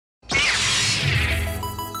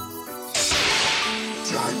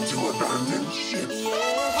Time to abandon ship.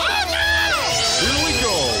 Oh no! Here we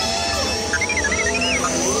go!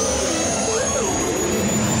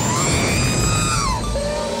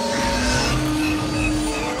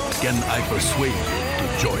 Can I persuade you to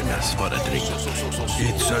join us for a drink?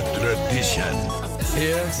 It's a tradition.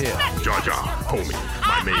 Here, here. Jar Jar, homie,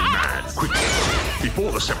 my main man, quickly.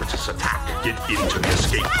 Before the Separatists attack, get into the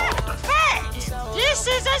escape pod. Hey! This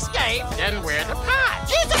is escape, then we're the pod.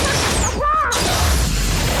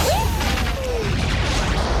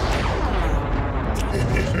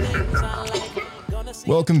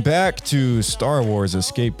 Welcome back to Star Wars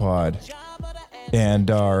Escape Pod and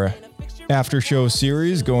our after show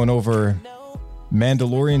series going over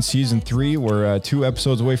Mandalorian Season 3. We're 2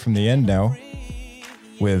 episodes away from the end now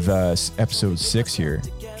with episode 6 here.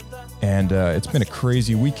 And it's been a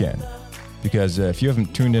crazy weekend because if you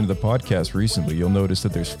haven't tuned into the podcast recently, you'll notice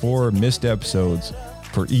that there's 4 missed episodes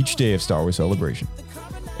for each day of Star Wars Celebration.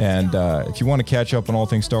 And if you want to catch up on all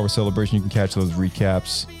things Star Wars Celebration, you can catch those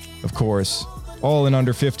recaps, of course, all in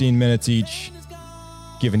under 15 minutes each,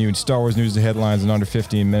 giving you Star Wars news and headlines in under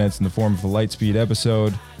 15 minutes in the form of a Lightspeed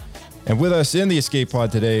episode. And with us in the Escape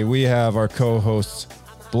Pod today, we have our co-hosts,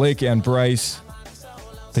 Blake and Bryce,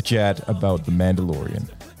 to chat about The Mandalorian.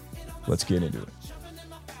 Let's get into it.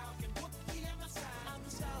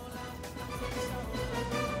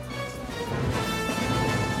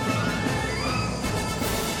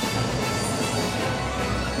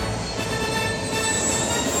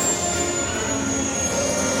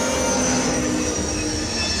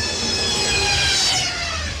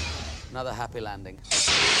 Another happy landing.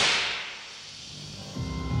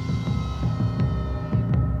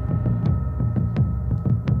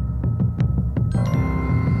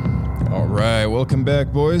 All right, welcome back,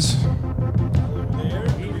 boys.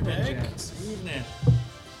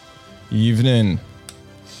 Evening.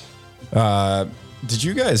 Did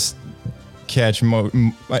you guys catch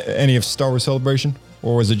any of Star Wars Celebration,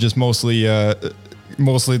 or was it just mostly the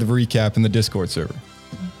recap in the Discord server?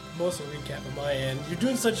 Mostly recap on my end. You're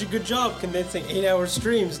doing such a good job condensing 8-hour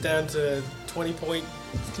streams down to 20-point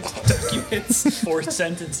documents. 4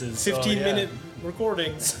 sentences. 15-minute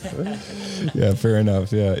recordings. Yeah, fair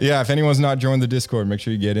enough. Yeah. If anyone's not joined the Discord, make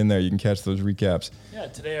sure you get in there. You can catch those recaps. Yeah,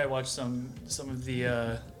 today I watched some of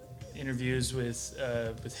the interviews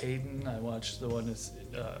with Hayden. I watched the one with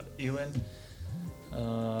Ewan.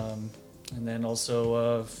 And then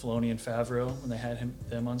also Filoni and Favreau when they had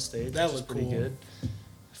them on stage. That was looked pretty cool. good.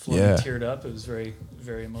 Filoni teared up. It was very,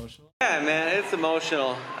 very emotional. Yeah, man, it's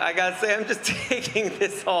emotional. I gotta say, I'm just taking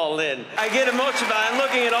this all in. I get emotional, but I'm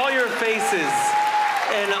looking at all your faces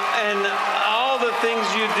and all the things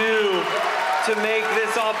you do to make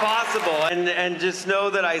this all possible. And just know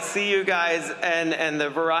that I see you guys and the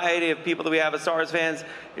variety of people that we have as Star Wars fans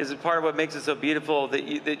is a part of what makes it so beautiful,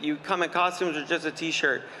 that you come in costumes or just a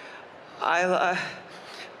t-shirt. I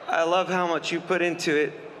love how much you put into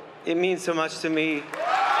it. It means so much to me.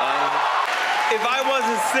 If I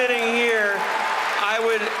wasn't sitting here,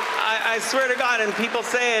 I swear to God, and people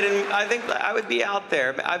say it, and I think I would be out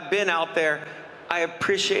there. I've been out there. I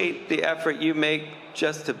appreciate the effort you make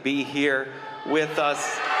just to be here with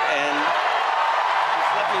us, and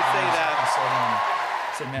just let me say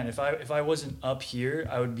that. So man, if I wasn't up here,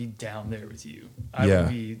 I would be down there with you. I would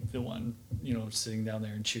be the one, sitting down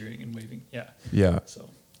there and cheering and waving. Yeah. So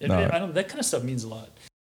I don't. That kind of stuff means a lot.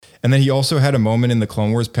 And then he also had a moment in the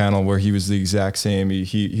Clone Wars panel where he was the exact same.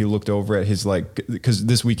 He looked over at his, because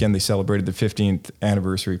this weekend they celebrated the 15th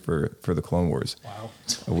anniversary for the Clone Wars. Wow.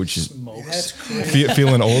 Which is That's crazy.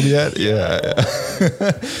 feeling old yet? Yeah.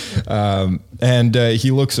 And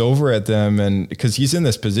he looks over at them, and because he's in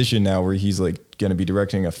this position now where he's going to be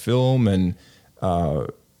directing a film, and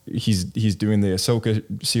he's doing the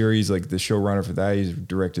Ahsoka series, the showrunner for that. He's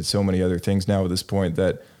directed so many other things now at this point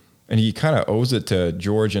and he kind of owes it to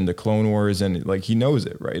George and the Clone Wars, and he knows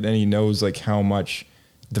it, right? And he knows how much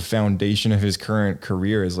the foundation of his current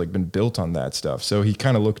career has been built on that stuff. So he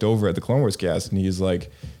kind of looked over at the Clone Wars cast, and he's like,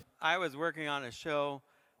 I was working on a show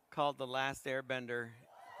called The Last Airbender.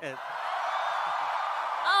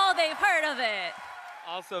 Oh, they've heard of it.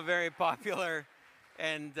 Also very popular,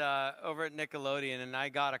 and over at Nickelodeon. And I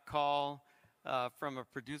got a call from a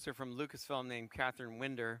producer from Lucasfilm named Catherine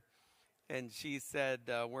Winder. And she said,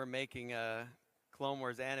 we're making a Clone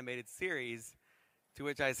Wars animated series, to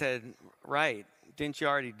which I said, right, didn't you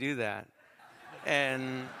already do that?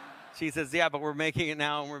 And she says, yeah, but we're making it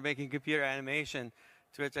now, and we're making computer animation,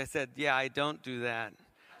 to which I said, yeah, I don't do that,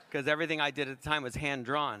 because everything I did at the time was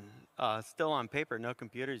hand-drawn, still on paper, no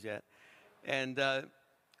computers yet. And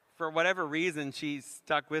for whatever reason, she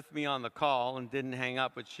stuck with me on the call and didn't hang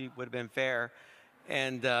up, which would have been fair.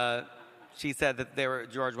 And she said that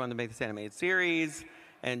George wanted to make this animated series,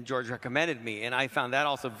 and George recommended me. And I found that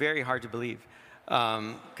also very hard to believe,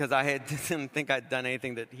 because I didn't think I'd done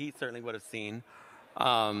anything that he certainly would have seen.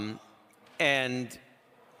 And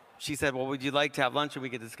she said, well, would you like to have lunch and we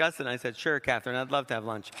could discuss it? And I said, sure, Catherine, I'd love to have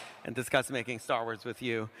lunch and discuss making Star Wars with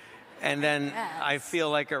you. And then I feel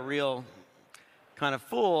like a real kind of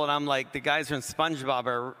fool, and I'm like, the guys from SpongeBob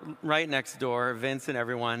are right next door, Vince and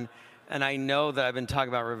everyone, and I know that I've been talking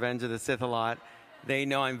about Revenge of the Sith a lot. They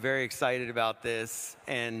know I'm very excited about this,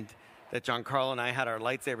 and that Giancarlo and I had our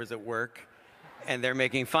lightsabers at work, and they're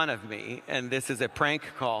making fun of me, and this is a prank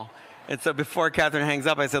call. And so before Catherine hangs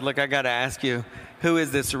up, I said, look, I got to ask you, who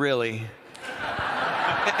is this really?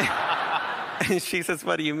 And she says,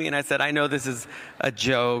 what do you mean? I said, I know this is a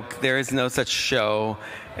joke. There is no such show.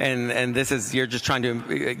 And this is, you're just trying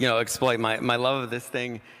to, exploit my love of this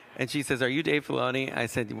thing. And she says, are you Dave Filoni? I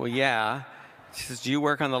said, well, yeah. She says, do you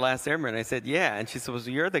work on The Last Airbender? I said, yeah. And she said, well,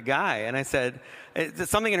 you're the guy. And I said,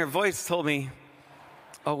 something in her voice told me,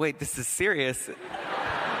 oh, wait, this is serious.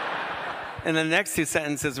 And the next two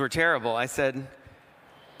sentences were terrible. I said,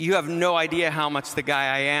 you have no idea how much the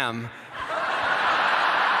guy I am.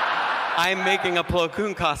 I'm making a Plo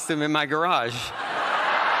Koon costume in my garage.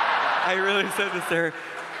 I really said this to her.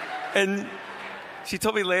 And she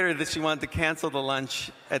told me later that she wanted to cancel the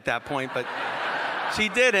lunch at that point, but she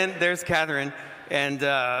didn't. There's Catherine. And,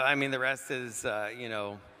 the rest is,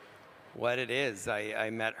 what it is. I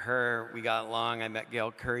met her. We got along. I met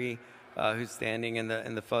Gail Curry, who's standing in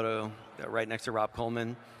the photo right next to Rob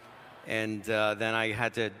Coleman. And then I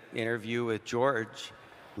had to interview with George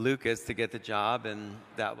Lucas to get the job, and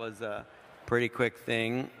that was a pretty quick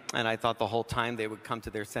thing. And I thought the whole time they would come to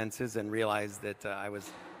their senses and realize that I was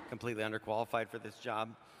completely underqualified for this job.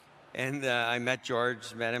 And I met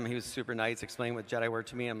him. He was super nice, explained what Jedi were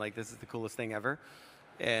to me. I'm like, this is the coolest thing ever.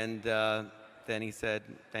 And then he said,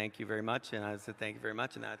 thank you very much. And I said, thank you very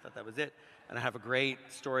much. And I thought that was it. And I have a great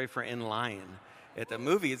story for In Line at the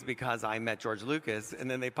movies because I met George Lucas. And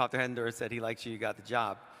then they popped their head in the door and said, he likes you got the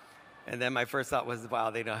job. And then my first thought was, wow,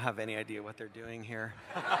 they don't have any idea what they're doing here.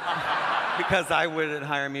 Because I wouldn't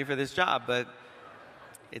hire me for this job. But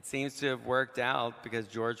it seems to have worked out because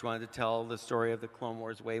George wanted to tell the story of the Clone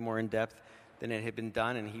Wars way more in depth than it had been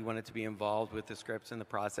done. And he wanted to be involved with the scripts and the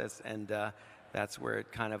process. And that's where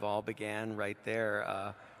it kind of all began right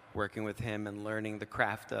there, working with him and learning the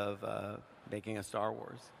craft of making a Star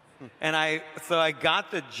Wars. And I got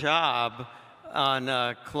the job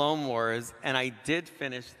on Clone Wars, and I did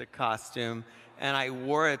finish the costume, and I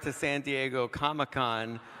wore it to San Diego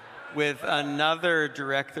Comic-Con with another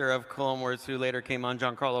director of Clone Wars who later came on,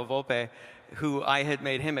 Giancarlo Volpe, who I had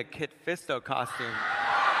made him a Kit Fisto costume.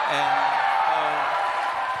 And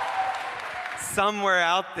somewhere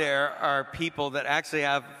out there are people that actually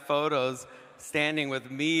have photos standing with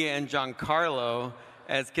me and Giancarlo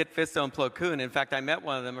as Kit Fisto and Plo Koon. In fact, I met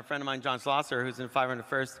one of them, a friend of mine, John Schlosser, who's in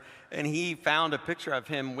 501st, and he found a picture of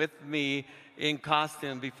him with me in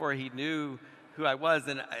costume before he knew who I was.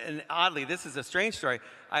 And oddly, this is a strange story.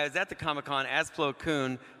 I was at the Comic-Con as Plo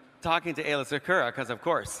Koon talking to Ayla Secura, because of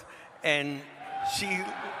course. And she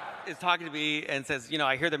is talking to me and says,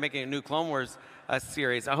 I hear they're making a new Clone Wars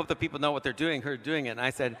series. I hope the people know what they're doing, who are doing it. And I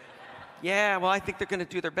said, yeah, well, I think they're going to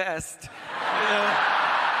do their best.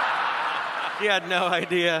 She had no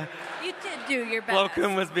idea. You did do your best. Plo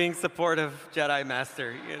Koon was being supportive Jedi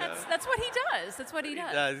Master. That's what he does. That's what he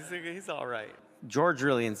does. He's all right. George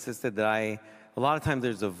really insisted that a lot of times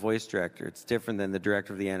there's a voice director. It's different than the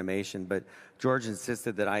director of the animation, but George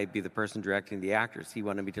insisted that I be the person directing the actors. He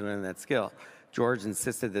wanted me to learn that skill. George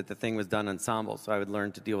insisted that the thing was done ensemble, so I would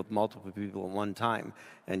learn to deal with multiple people at one time.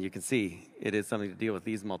 And you can see it is something to deal with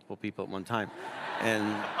these multiple people at one time.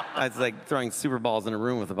 And it's like throwing super balls in a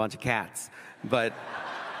room with a bunch of cats. But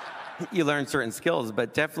you learn certain skills.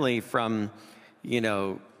 But definitely from,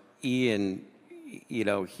 Ian,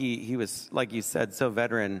 he was, like you said, so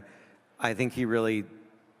veteran. I think he really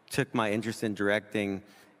took my interest in directing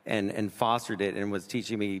and fostered it and was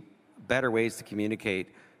teaching me better ways to communicate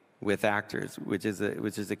with actors, which is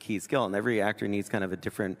a key skill. And every actor needs kind of a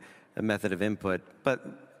different method of input. But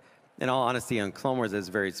in all honesty, on Clone Wars, I was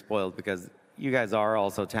very spoiled because you guys are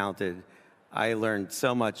all so talented. I learned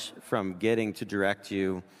so much from getting to direct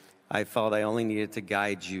you. I felt I only needed to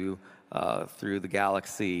guide you through the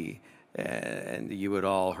galaxy, and you would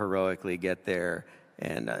all heroically get there.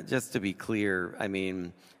 And just to be clear,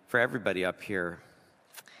 for everybody up here,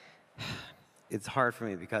 it's hard for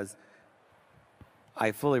me because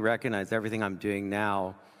I fully recognize everything I'm doing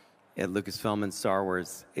now at Lucasfilm and Star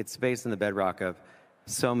Wars. It's based on the bedrock of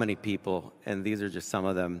so many people, and these are just some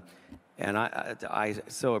of them. And I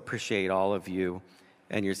so appreciate all of you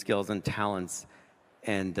and your skills and talents.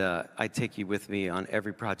 And I take you with me on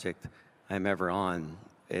every project I'm ever on.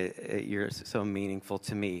 You're so meaningful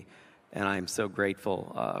to me. And I'm so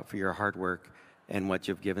grateful for your hard work and what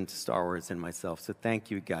you've given to Star Wars and myself. So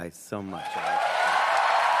thank you guys so much.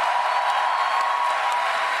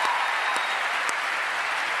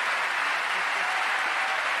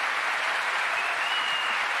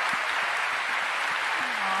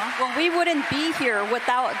 Well, we wouldn't be here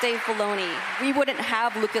without Dave Filoni. We wouldn't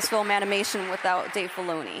have Lucasfilm Animation without Dave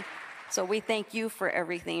Filoni. So we thank you for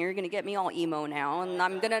everything. You're going to get me all emo now, and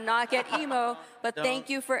I'm going to not get emo, but thank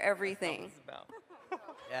you for everything.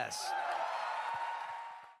 Yes.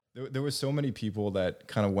 There was so many people that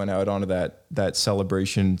kind of went out onto that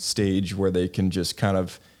celebration stage where they can just kind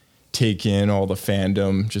of take in all the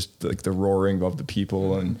fandom, just like the roaring of the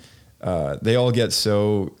people, and they all get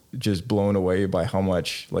so just blown away by how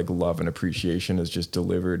much like love and appreciation is just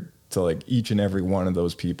delivered to like each and every one of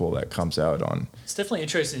those people that comes out on. It's definitely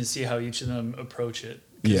interesting to see how each of them approach it,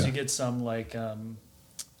 because you get some like,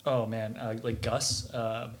 like Gus,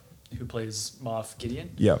 who plays Moff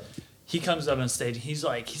Gideon. Yeah. He comes up on stage. He's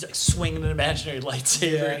like swinging an imaginary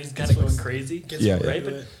lightsaber, and he's kind of going crazy. Right.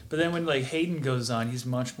 But then when like Hayden goes on, he's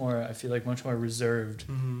much more. I feel like much more reserved.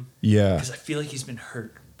 Mm-hmm. Yeah. Because I feel like he's been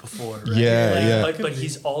hurt before. Right? Yeah. But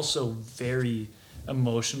he's also very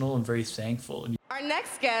emotional and very thankful. Our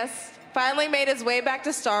next guest finally made his way back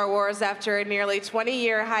to Star Wars after a nearly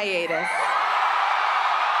 20-year hiatus.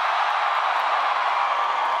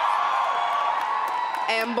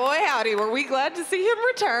 And boy, howdy, were we glad to see him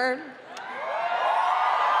return.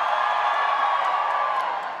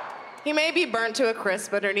 He may be burnt to a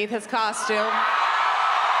crisp underneath his costume.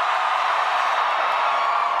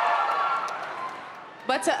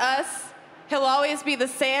 But to us, he'll always be the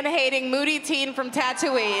sand-hating, moody teen from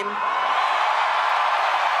Tatooine.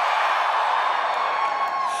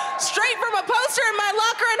 Straight from a poster in my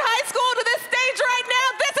locker in high school to this stage right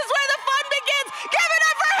now, this is where the fun begins. Give it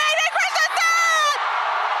up for Hayden Christensen!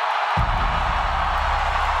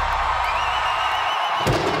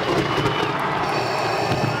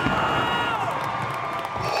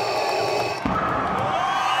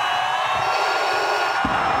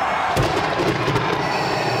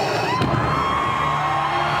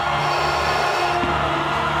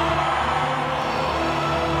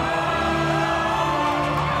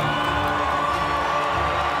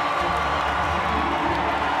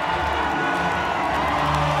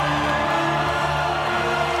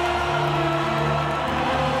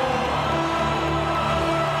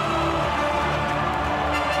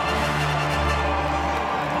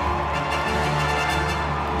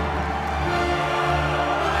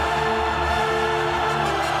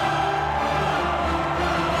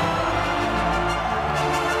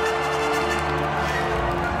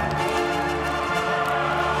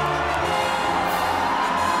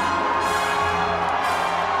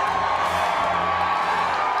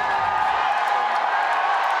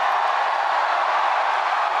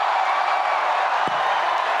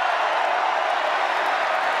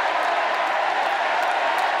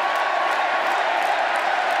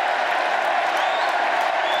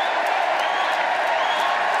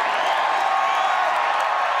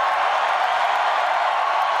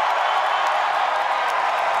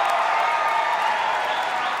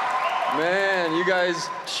 Man, you guys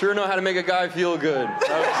sure know how to make a guy feel good.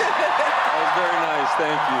 That was very nice.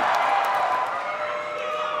 Thank you.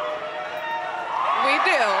 We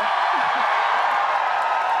do.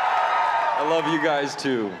 I love you guys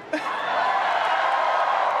too.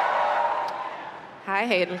 Hi,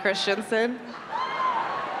 Hayden Christensen.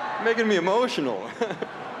 Making me emotional.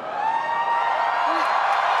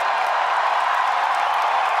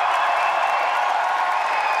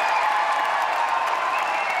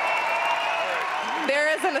 There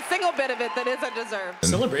isn't a single bit of it that isn't deserved.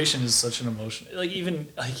 Celebration is such an emotion. Like even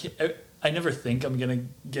I never think I'm gonna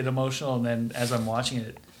get emotional, and then as I'm watching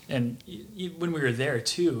it, and when we were there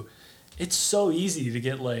too, it's so easy to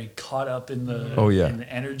get like caught up in the in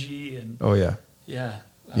the energy and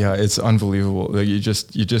yeah, it's unbelievable. Like you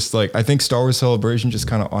just like, I think Star Wars Celebration just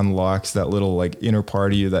kind of unlocks that little like inner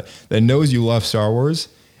part of you that knows you love Star Wars,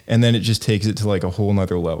 and then it just takes it to like a whole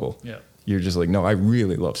nother level. Yeah. You're just like, no, I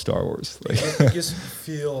really love Star Wars. Like, you just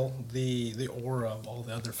feel the aura of all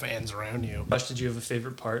the other fans around you. Josh, did you have a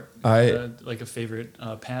favorite part? Like a favorite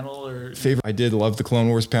panel or favorite? I did love the Clone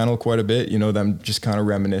Wars panel quite a bit. You know, them just kind of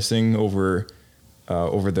reminiscing over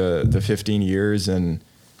the 15 years, and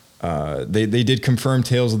they did confirm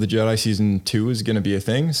Tales of the Jedi Season 2 is going to be a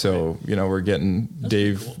thing. So you know, we're getting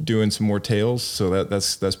Dave doing some more Tales. So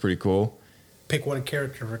that's pretty cool. pick one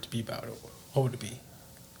character for it to be about, what would it be?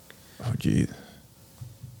 Oh, gee.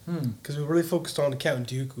 Because we really focused on Count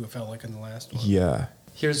Dooku, it felt like, in the last one. Yeah.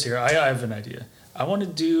 I have an idea. I want to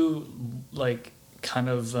do like kind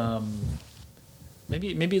of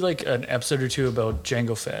maybe like an episode or two about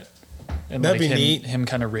Jango Fett, and That'd like be neat. him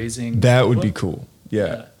kind of raising. That would be cool.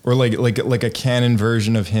 Yeah. Or like a canon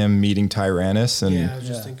version of him meeting Tyrannus and I was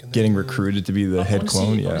just thinking that getting too. recruited to be the head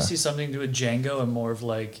clone. I want to see something to do with Jango and more of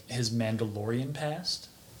like his Mandalorian past.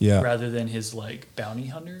 Yeah. Rather than his like bounty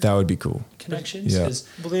hunter. That would be cool. Connections. Yeah.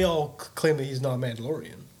 Well, they all claim that he's not a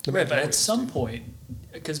Mandalorian. Right, but at some point,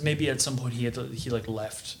 because maybe at some point he like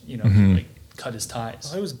left, Mhm. like cut his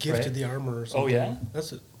ties. I was gifted right? the armor or something. Oh yeah,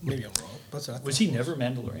 that's it. Maybe I'm wrong. That's what I was thought he it never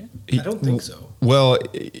Mandalorian? I don't think so. Well,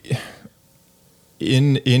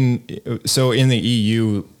 in the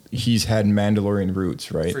EU, he's had Mandalorian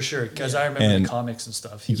roots, right? For sure, because I remember the comics and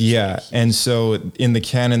stuff. He was Yeah, like, and so in the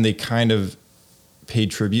canon, they kind of paid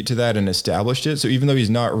tribute to that and established it. So even though he's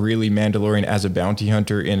not really Mandalorian as a bounty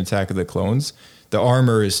hunter in Attack of the Clones, the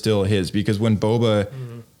armor is still his, because when Boba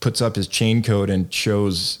puts up his chain code and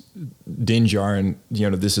shows Din Djarin,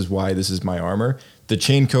 this is why this is my armor, the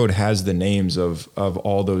chain code has the names of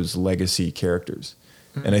all those legacy characters.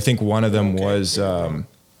 And I think one of them was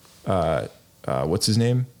what's his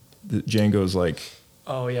name? Django's like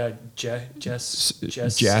oh yeah,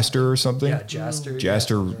 Jaster or something. Yeah, Jaster.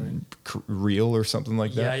 Jaster Reel or something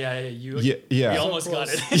like that. Yeah. You almost got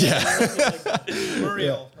it.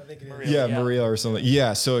 Muriel, I think it is. Yeah, Maria or something.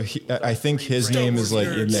 Yeah, so I think his name is like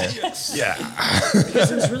in there. Yeah.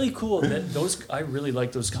 Because it was really cool that I really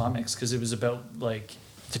liked those comics because it was about like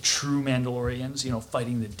the true Mandalorians,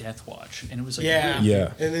 fighting the Death Watch, and it was like really,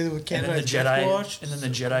 and then we can't the Jedi, and then the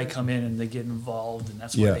Jedi come in and they get involved, and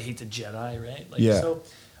that's why they hate the Jedi, right? Like, so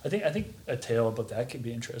I think a tale about that could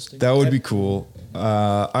be interesting. That would be cool.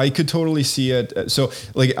 I could totally see it. So,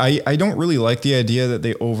 like, I don't really like the idea that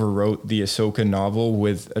they overwrote the Ahsoka novel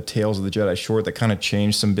with a Tales of the Jedi short that kind of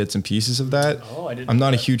changed some bits and pieces of that. Oh, I didn't. I'm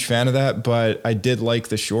not a huge fan of that, but I did like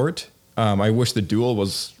the short. I wish the duel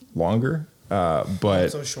was longer. But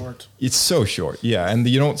so short. It's so short, yeah. And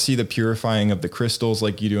you don't see the purifying of the crystals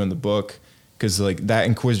like you do in the book, because like that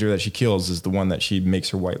Inquisitor that she kills is the one that she makes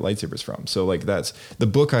her white lightsabers from. So like that's the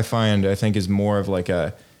book I think is more of like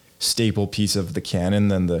a staple piece of the canon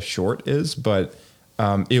than the short is. But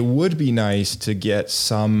it would be nice to get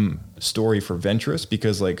some story for Ventress,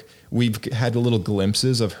 because like we've had little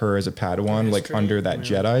glimpses of her as a Padawan, like under that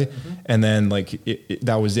Jedi, and then like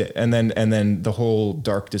that was it. And then the whole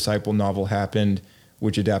Dark Disciple novel happened,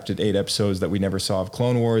 which adapted 8 episodes that we never saw of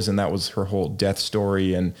Clone Wars, and that was her whole death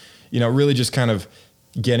story, and really just kind of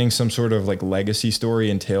getting some sort of like legacy story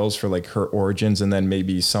and tales for like her origins, and then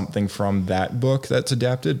maybe something from that book that's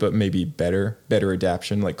adapted, but maybe better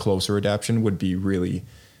adaptation, like closer adaptation would be really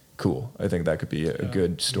cool. I think that could be a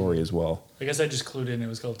good story as well. I guess I just clued in. It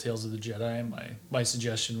was called Tales of the Jedi, and my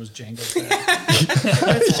suggestion was Jango Fett.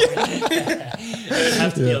 It would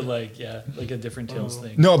have to be like a different Tales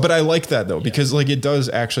thing. No, but I like that though, because like it does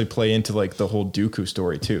actually play into like the whole Dooku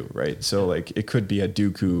story too, right? So like it could be a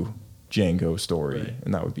Dooku Jango story,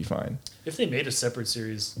 and that would be fine. If they made a separate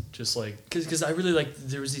series, just like because I really like,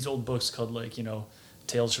 there was these old books called like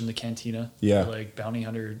Tales from the Cantina, or like Bounty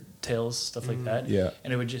Hunter Tales, stuff like that. Yeah,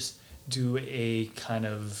 and it would just do a kind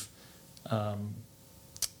of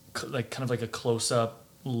like a close up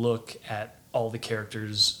look at all the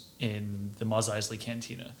characters in the Mos Eisley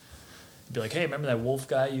Cantina. It'd be like, hey, remember that wolf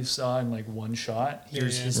guy you saw in like one shot?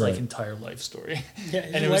 Here's his like entire life story. Yeah,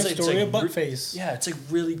 and it was life story of Buttface. Yeah, it's like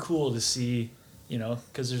really cool to see,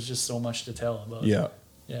 because there's just so much to tell about. Yeah.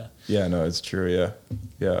 No, it's true.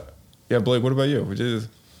 Yeah. Blake, what about you?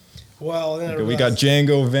 Well, then we got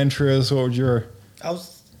Jango, Ventress. What would your?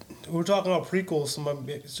 We were talking about prequels. Someone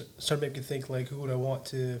started making me think like, who would I want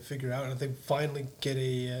to figure out? And I think finally get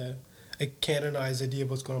a canonized idea of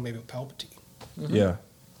what's going on maybe with Palpatine. Mm-hmm. Yeah.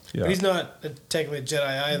 But he's not technically a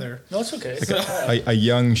Jedi either. No, it's okay. Like a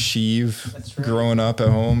young Sheev growing up at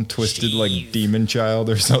home, twisted like demon child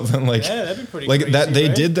or something like. Yeah, that'd be pretty like crazy, that. They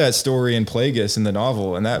right? did that story in Plagueis in the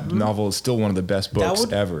novel, and that novel is still one of the best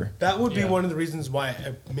books ever. That would be one of the reasons why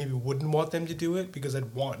I maybe wouldn't want them to do it, because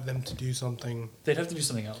I'd want them to do something. They'd have to do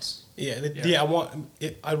something else. I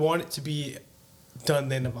want it to be done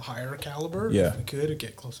then of a higher caliber. Yeah, if we could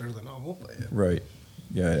get closer to the novel. But right.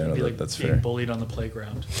 Yeah, no, be like that's being fair. bullied on the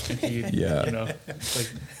playground. And he, like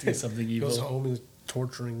do something evil. Goes home and is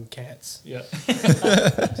torturing cats. Yeah.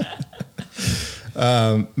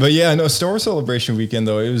 But yeah, no, Star Wars Celebration weekend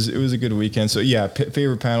though, it was a good weekend. So yeah,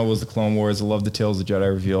 favorite panel was the Clone Wars. I love the Tales of the Jedi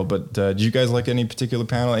reveal. But did you guys like any particular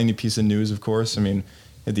panel? Any piece of news? Of course. I mean,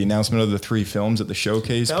 at the announcement of the 3 films at the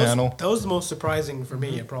showcase panel. That was the most surprising for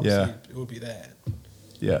me. I probably it would be that.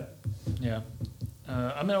 Yeah. Yeah.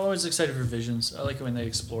 I'm always excited for Visions. I like it when they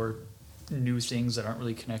explore new things that aren't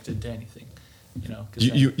really connected to anything. You know,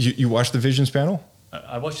 You watched the Visions panel?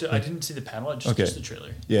 I watched it. I didn't see the panel. I just watched the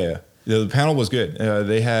trailer. Yeah. The panel was good.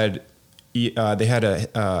 They had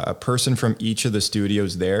a person from each of the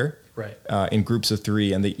studios there, right? In groups of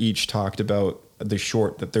 3, and they each talked about the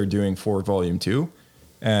short that they're doing for Volume 2,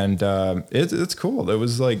 and it's cool. There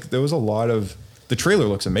was a lot of. The trailer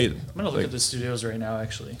looks amazing. I'm gonna look at the studios right now,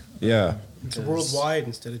 actually. Yeah. It's worldwide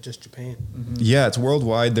instead of just Japan. Mm-hmm. Yeah, it's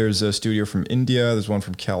worldwide. There's a studio from India. There's one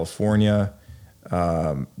from California.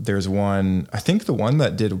 There's one. I think the one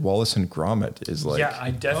that did Wallace and Gromit is like. Yeah,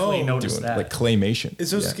 I definitely noticed that. Like claymation.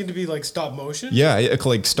 Is this going to be like stop motion? Yeah,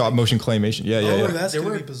 like stop motion claymation. Yeah. That's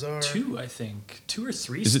going to be bizarre. 2, I think, 2 or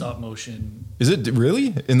 3 stop motion. Is it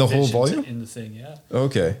really in the whole volume? In the thing, yeah.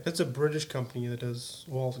 Okay. That's a British company that does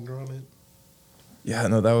Wallace and Gromit. Yeah,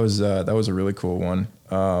 no, that was a really cool one.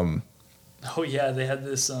 Oh yeah, they had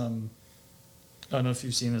this. I don't know if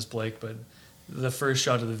you've seen this, Blake, but the first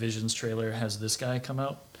shot of the Visions trailer has this guy come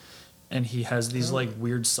out, and he has these like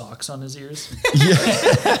weird socks on his ears. Yeah,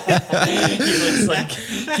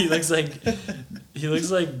 he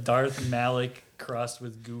looks like Darth Malik crossed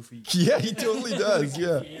with Goofy. Yeah, he totally does.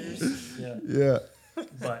 Yeah. Yeah.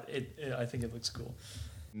 But I think it looks cool.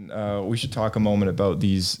 We should talk a moment about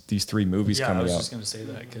these 3 movies coming out. I was just going to say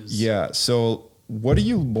that because so what are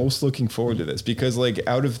you most looking forward to this? Because like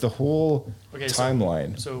out of the whole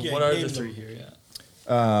timeline. So what are the 3 here?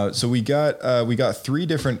 Yeah. So we got 3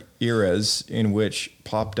 different eras in which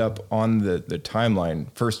popped up on the timeline.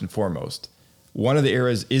 First and foremost, one of the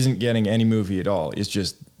eras isn't getting any movie at all. It's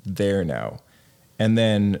just there now, and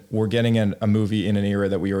then we're getting a movie in an era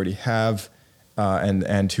that we already have.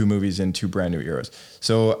 And 2 movies in 2 brand new eras.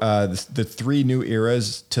 So the 3 new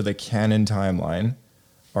eras to the canon timeline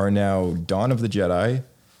are now Dawn of the Jedi,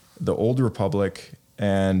 The Old Republic,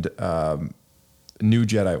 and New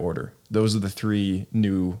Jedi Order. Those are the 3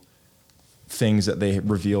 new things that they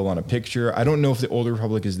reveal on a picture. I don't know if The Old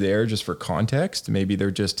Republic is there just for context. Maybe they're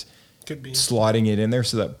just slotting it in there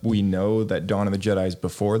so that we know that Dawn of the Jedi is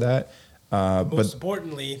before that. Most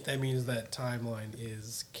importantly, that means that timeline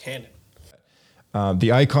is canon.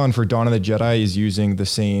 The icon for Dawn of the Jedi is using the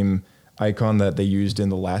same icon that they used in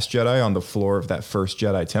The Last Jedi on the floor of that first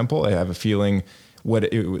Jedi temple. I have a feeling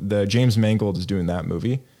the James Mangold is doing that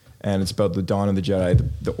movie, and it's about the Dawn of the Jedi,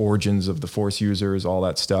 the origins of the Force users, all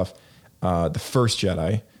that stuff. The first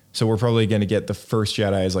Jedi. So we're probably going to get the first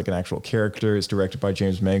Jedi as like an actual character. It's directed by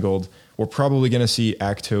James Mangold. We're probably going to see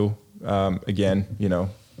Acto again. You know,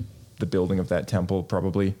 the building of that temple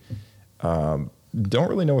probably. Don't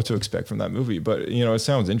really know what to expect from that movie, but you know, it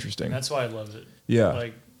sounds interesting. That's why I loved it. Yeah.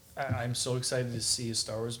 Like I'm so excited to see a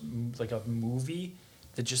Star Wars like a movie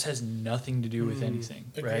that just has nothing to do with anything,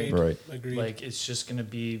 right? Right. Agreed. Like it's just going to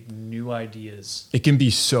be new ideas. It can be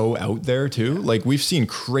so out there too. Like we've seen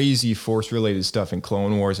crazy Force related stuff in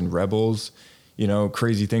Clone Wars and Rebels, you know,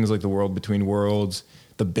 crazy things like the World Between Worlds,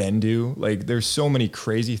 the Bendu. Like there's so many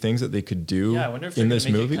crazy things that they could do I wonder if in they're this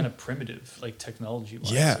gonna make movie. it kind of primitive, like technology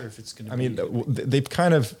wise, or if it's going to be. They've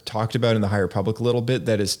kind of talked about in the High Republic a little bit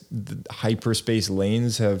that the hyperspace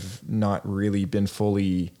lanes have not really been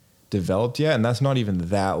fully developed yet, and that's not even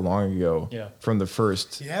that long ago from the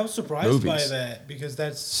first I was surprised movies. by that because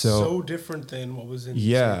that's so different than what was in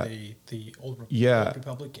the Old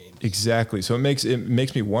Republic games. Exactly. So it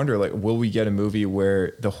makes me wonder, like, will we get a movie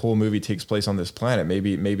where the whole movie takes place on this planet?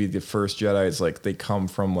 Maybe the first Jedi is like they come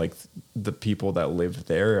from like the people that live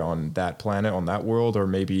there on that planet, on that world, or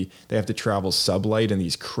maybe they have to travel sublight in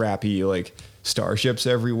these crappy like starships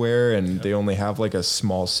everywhere, and they only have like a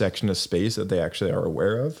small section of space that they actually are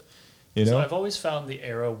aware of. You know? So I've always found the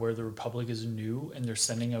era where the Republic is new and they're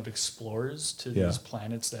sending out explorers to these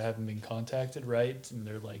planets that haven't been contacted, right? And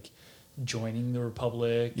they're like joining the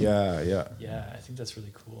Republic. Yeah. Yeah, I think that's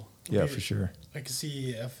really cool. Yeah, for sure. I could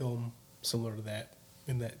see a film similar to that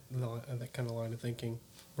in that kind of line of thinking,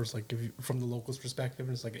 where it's like from the locals' perspective,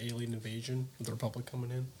 it's like alien invasion with the Republic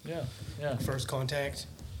coming in. Yeah. First contact.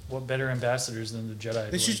 What better ambassadors than the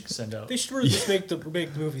Jedi to send out? They should really just make the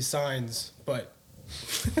movie Signs, but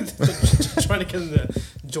trying to get them to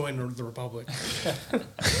join the Republic.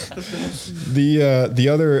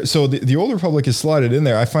 The Old Republic is slotted in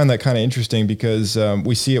there. I find that kind of interesting because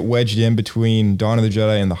we see it wedged in between Dawn of the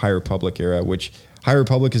Jedi and the High Republic era, which High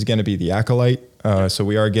Republic is going to be the Acolyte. So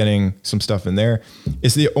we are getting some stuff in there.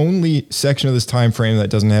 It's the only section of this time frame that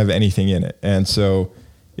doesn't have anything in it, and so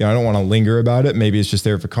I don't want to linger about it. Maybe it's just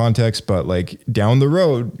there for context, but like down the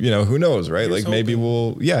road, who knows, right? Here's like maybe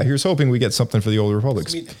here's hoping we get something for the Old Republic.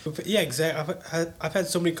 Yeah, exactly. I've had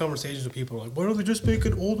so many conversations with people like, why don't they just make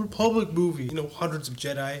an Old Republic movie? Hundreds of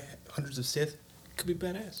Jedi, hundreds of Sith. It could be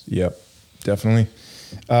badass. Yep, definitely.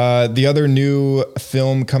 The other new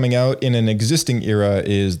film coming out in an existing era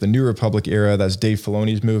is the New Republic era. That's Dave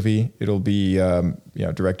Filoni's movie. It'll be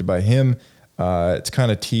directed by him. It's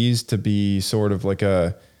kind of teased to be sort of like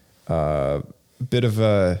a bit of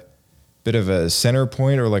a center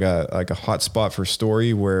point or like a hot spot for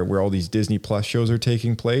story where all these Disney Plus shows are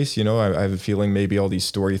taking place. I have a feeling maybe all these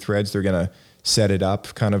story threads, they're gonna set it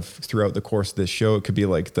up kind of throughout the course of this show. It could be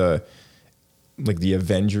like the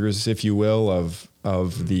Avengers, if you will,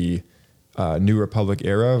 of the New Republic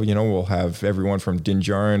era. We'll have everyone from Din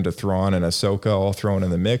Djarin to Thrawn and Ahsoka all thrown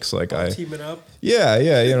in the mix. Teaming up.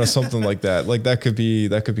 Yeah, something like that. Like that could be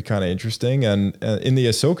kind of interesting. And in the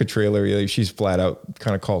Ahsoka trailer, she's flat out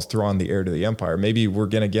kind of calls Thrawn the heir to the Empire. Maybe we're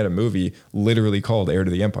gonna get a movie literally called Heir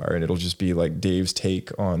to the Empire, and it'll just be like Dave's take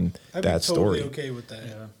on that story. I'd be totally okay with that.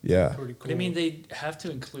 Yeah. Pretty cool. But I mean, they have to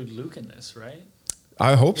include Luke in this, right?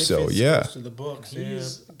 I hope so. Yeah. To the books,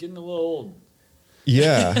 He's getting a little old.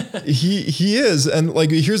 Yeah, he is. And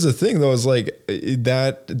like, here's the thing though, is like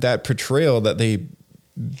that portrayal that they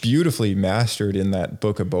beautifully mastered in that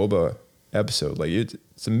Book of Boba episode. Like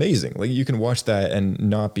it's amazing. Like you can watch that and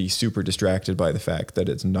not be super distracted by the fact that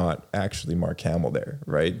it's not actually Mark Hamill there.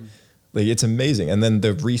 Right. Mm. Like it's amazing. And then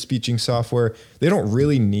the re-speeching software, they don't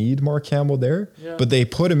really need Mark Hamill there, but they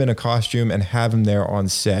put him in a costume and have him there on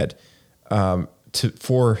set,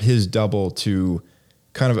 for his double to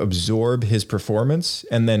kind of absorb his performance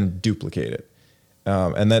and then duplicate it.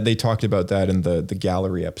 And that they talked about that in the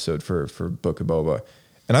gallery episode for Book of Boba.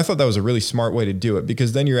 And I thought that was a really smart way to do it,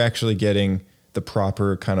 because then you're actually getting the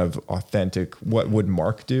proper kind of authentic, what would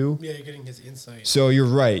Mark do? Yeah, you're getting his insight. So you're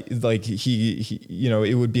right. Like he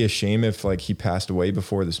it would be a shame if like he passed away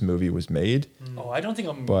before this movie was made. Oh, I don't think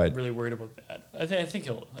I'm really worried about that. I think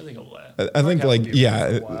he'll I think like,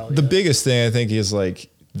 the biggest thing I think is like,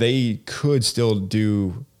 they could still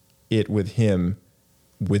do it with him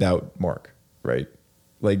without Mark, right?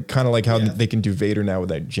 Like kind of like how they can do Vader now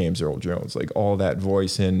without James Earl Jones. Like all that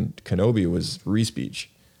voice in Kenobi was re-speech,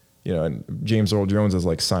 and James Earl Jones has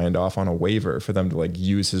like signed off on a waiver for them to like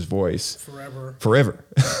use his voice forever,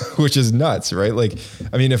 which is nuts, right? Like,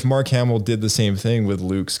 I mean, if Mark Hamill did the same thing with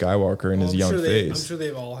Luke Skywalker in his young face, I'm sure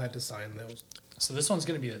they've all had to sign those. So this one's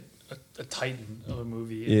going to be a titan of a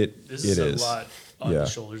movie. This is a lot on the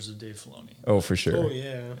shoulders of Dave Filoni. Oh, for sure. Oh,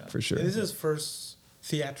 yeah. For sure. And this is his first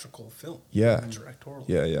theatrical film. Yeah. Directorial.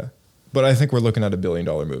 Yeah. But I think we're looking at $1 billion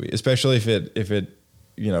movie, especially if it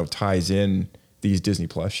ties in these Disney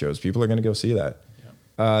Plus shows. People are going to go see that.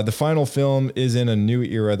 Yeah. The final film is in a new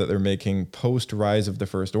era that they're making post Rise of the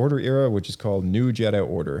First Order era, which is called New Jedi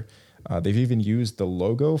Order. They've even used the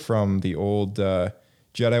logo from the old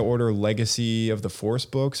Jedi Order Legacy of the Force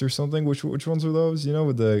books or something. Which ones are those?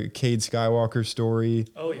 With the Cade Skywalker story.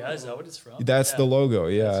 Oh yeah, is that what it's from? That's the logo.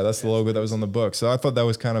 Yeah, that's the logo that was on the book. So I thought that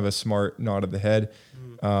was kind of a smart nod of the head.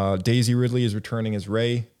 Daisy Ridley is returning as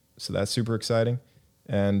Rey, so that's super exciting.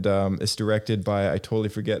 And it's directed by, I totally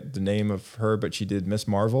forget the name of her, but she did Miss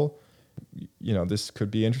Marvel. This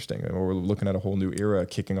could be interesting. We're looking at a whole new era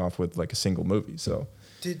kicking off with like a single movie. So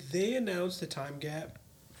did they announce the time gap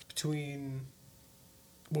between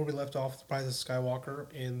where we left off, The Rise of Skywalker,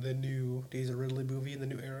 and the new Daisy Ridley movie in the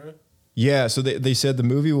new era? Yeah, so they said the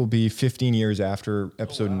movie will be 15 years after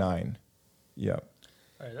Episode 9. Yeah. All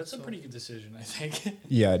right, that's a pretty good decision, I think.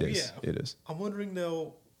 Yeah, it is. Yeah. It is. I'm wondering,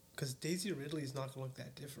 though, because Daisy Ridley is not going to look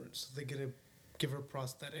that different, so they're going to give her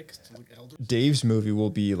prosthetics to look elder. Dave's movie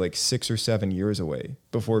will be like 6 or 7 years away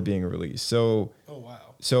before being released. So, oh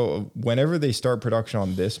wow. So whenever they start production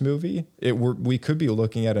on this movie, we could be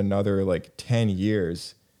looking at another like 10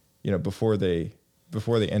 years, before they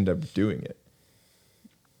end up doing it.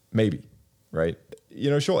 Maybe, right?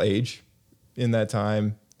 She'll age in that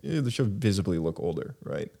time. She'll visibly look older,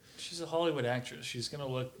 right? She's a Hollywood actress. She's gonna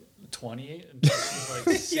look 20 until she's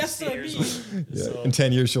like 60 years old. Yeah. So, in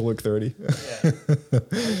 10 years, she'll look 30. Yeah, I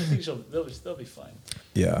think they'll be fine.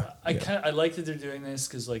 Yeah, I like that they're doing this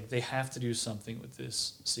because like they have to do something with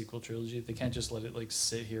this sequel trilogy. They can't just let it like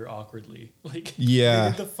sit here awkwardly. Like they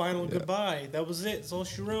did the final goodbye. That was it. That's all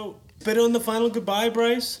she wrote. But on the final goodbye,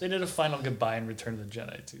 Bryce, they did a final goodbye in Return of the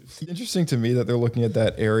Jedi too. Interesting to me that they're looking at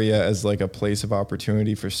that area as like a place of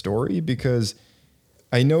opportunity for story, because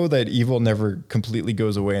I know that evil never completely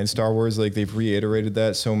goes away in Star Wars. Like they've reiterated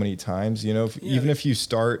that so many times. Even if you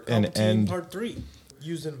start and end Part 3,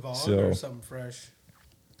 using Vaughn so, or something fresh.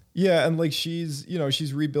 Yeah, and like she's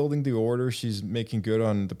rebuilding the Order. She's making good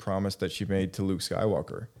on the promise that she made to Luke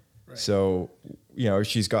Skywalker. Right. So,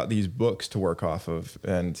 she's got these books to work off of,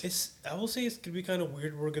 and I will say it's gonna be kind of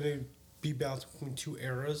weird. We're gonna be bouncing between two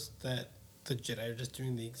eras that the Jedi are just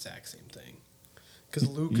doing the exact same thing. Because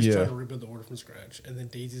Luke is trying to rebuild the Order from scratch, and then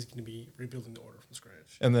Daisy's going to be rebuilding the Order from scratch.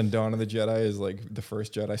 And then Dawn of the Jedi is like the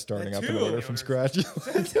first Jedi starting up an Order from scratch.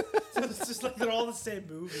 So it's just like they're all the same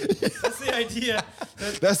movie. That's the idea.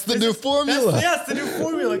 That's the new formula. It's the new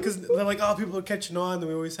formula. Because they're like, oh, people are catching on. Then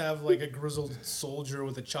we always have like a grizzled soldier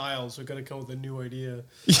with a child, so we got to come up with a new idea.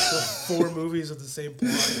 So 4 movies with the same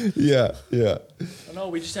plot. Yeah. Oh, no,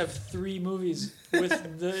 we just have 3 movies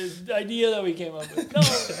with the idea that we came up with. No.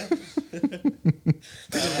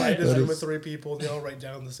 They just write this room with 3 people, and they all write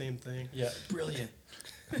down the same thing. Yeah, brilliant.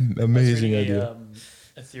 Amazing idea.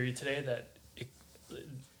 A theory today that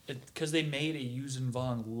because they made a Yuuzhan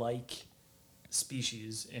Vong like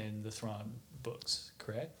species in the Thrawn books,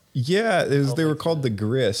 correct? Yeah, they were called the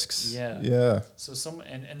Grisks. Yeah. So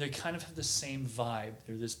and they kind of have the same vibe.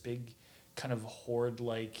 They're this big kind of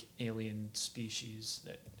horde-like alien species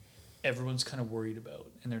that everyone's kind of worried about,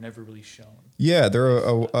 and they're never really shown. Yeah, they're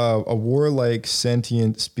a warlike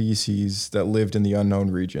sentient species that lived in the unknown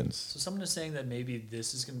regions. So someone is saying that maybe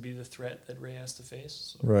this is going to be the threat that Rey has to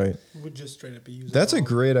face. So. Right. Would just straight up be using. That's a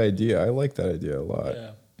great idea. I like that idea a lot.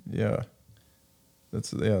 Yeah.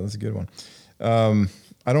 That's a good one.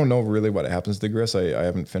 I don't know really what happens to Gris. I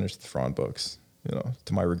haven't finished the Thrawn books.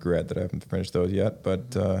 To my regret that I haven't finished those yet.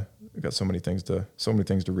 But I've got so many things to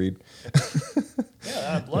read.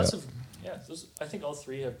 Lots of I think all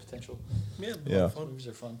 3 have potential. Yeah. Movies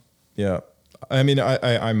are fun. Yeah, I mean,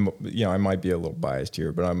 I'm I might be a little biased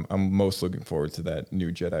here, but I'm most looking forward to that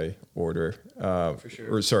new Jedi Order. For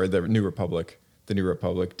sure. Or sorry, the New Republic, Dave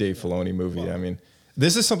Filoni movie. Wow. I mean,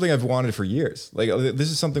 this is something I've wanted for years. Like,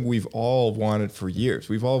 this is something we've all wanted for years.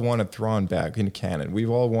 We've all wanted Thrawn back in canon. We've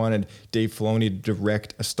all wanted Dave Filoni to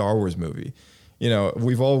direct a Star Wars movie.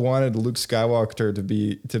 We've all wanted Luke Skywalker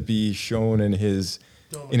to be shown in his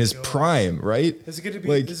prime, right? This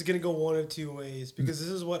is gonna go one of 2 ways, because this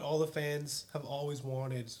is what all the fans have always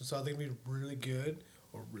wanted. So I think it'd be really good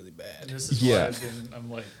or really bad. This is why I'm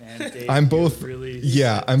like, man, Dave, I'm both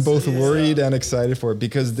I'm both worried and excited for it,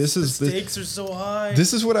 because the stakes are so high.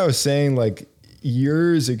 This is what I was saying like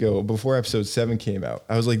years ago before Episode 7 came out.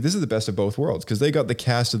 I was like, this is the best of both worlds, because they got the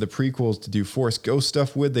cast of the prequels to do Force Ghost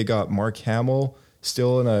stuff with. They got Mark Hamill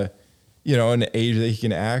still in an age that he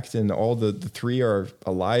can act, and all the 3 are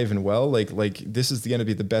alive and well. Like this is going to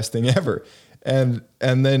be the best thing ever. And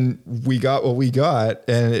then we got what we got,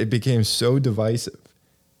 and it became so divisive.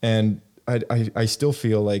 And I still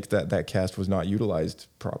feel like that cast was not utilized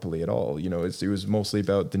properly at all. It was mostly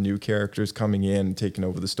about the new characters coming in and taking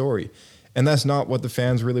over the story. And that's not what the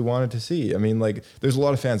fans really wanted to see. I mean, like, there's a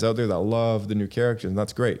lot of fans out there that love the new characters, and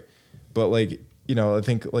that's great. But I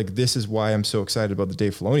think like this is why I'm so excited about the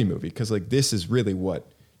Dave Filoni movie, because like this is really what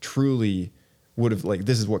truly would have, like,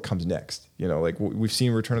 this is what comes next. Like we've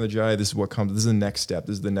seen Return of the Jedi. This is what comes. This is the next step.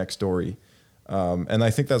 This is the next story. And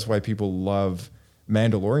I think that's why people love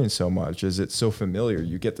Mandalorian so much, is it's so familiar.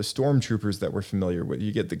 You get the stormtroopers that we're familiar with.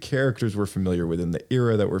 You get the characters we're familiar with in the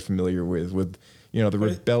era that we're familiar with the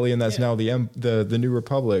rebellion that's now the New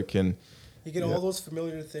Republic, and you get all those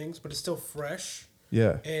familiar things, but it's still fresh.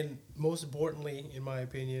 Yeah. And most importantly, in my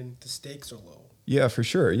opinion, the stakes are low. Yeah, for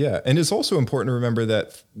sure. Yeah. And it's also important to remember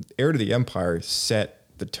that Heir to the Empire set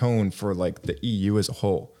the tone for like the EU as a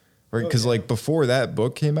whole, right? Because like before that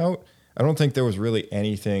book came out, I don't think there was really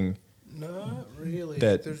anything. Not really.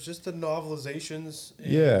 There's just the novelizations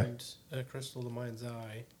and Crystal the Mind's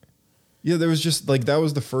Eye. Yeah, there was just like, that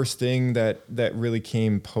was the first thing that really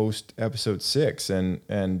came post Episode 6,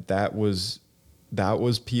 and that was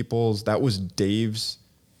Dave's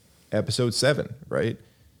Episode 7, right?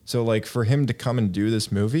 So like for him to come and do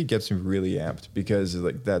this movie gets me really amped, because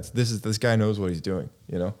like this guy knows what he's doing,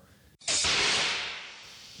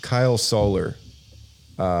 Kyle Soller,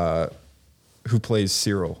 who plays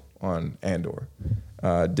Cyril on Andor,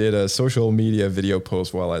 did a social media video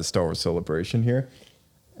post while at Star Wars Celebration here.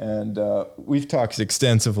 And we've talked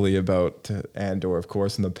extensively about Andor, of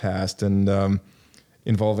course, in the past, and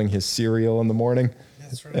involving his cereal in the morning.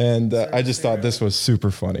 That's right. And I just thought this was super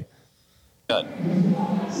funny. That's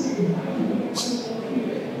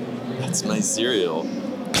my cereal.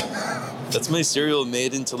 That's my cereal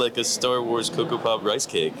made into like a Star Wars Cocoa Pop rice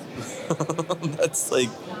cake. That's like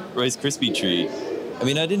Rice Krispie treat. I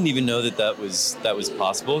mean, I didn't even know that was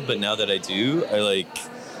possible, but now that I do, I like.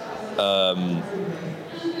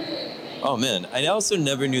 Oh man, I also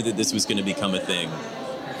never knew that this was going to become a thing.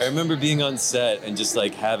 I remember being on set and just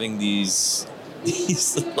like having these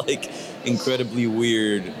like incredibly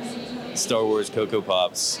weird Star Wars Cocoa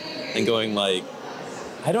Pops and going like,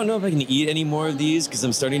 I don't know if I can eat any more of these because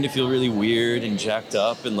I'm starting to feel really weird and jacked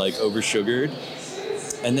up and like over sugared.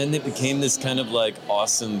 And then it became this kind of like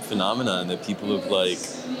awesome phenomenon that people have like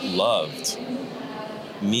loved,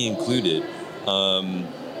 me included.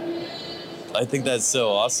 I think that's so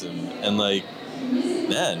awesome. And like,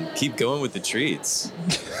 man, keep going with the treats.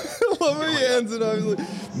 I love how he ends it. I was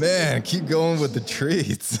like, man, keep going with the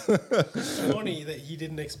treats. It's funny that he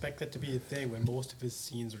didn't expect that to be a thing when most of his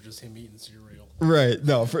scenes are just him eating cereal. Right.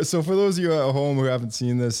 No. So for those of you at home who haven't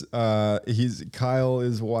seen this, Kyle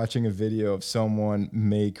is watching a video of someone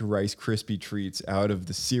make Rice Krispie treats out of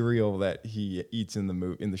the cereal that he eats in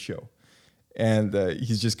the show, and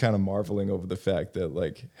he's just kind of marveling over the fact that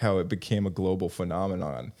like how it became a global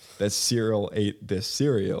phenomenon that cereal ate this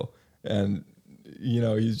cereal, and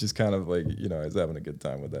he's just kind of like he's having a good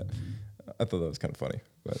time with that. I thought that was kind of funny,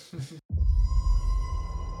 but.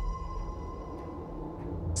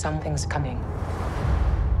 Something's coming.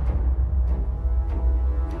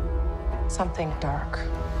 Something dark.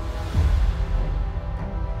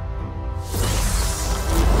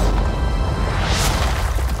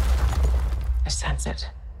 I sense it.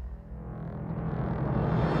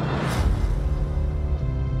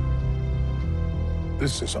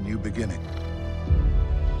 This is a new beginning.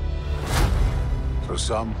 For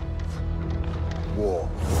some, war.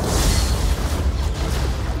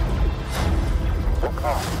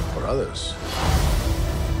 For others,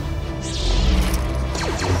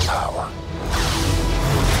 power.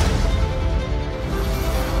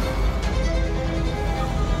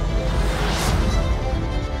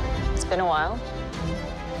 It's been a while.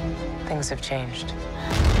 Things have changed.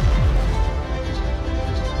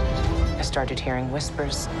 I started hearing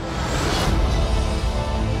whispers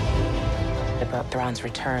about Thrawn's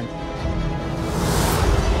return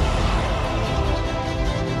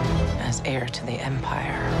as heir to the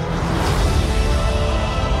Empire.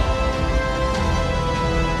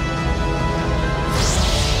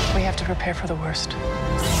 We have to prepare for the worst.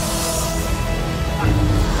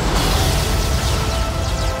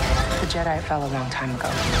 The Jedi fell a long time ago.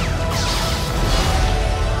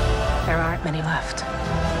 There aren't many left.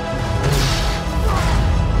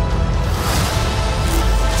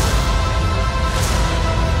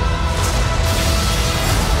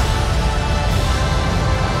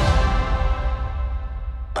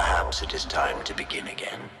 Perhaps it is time to begin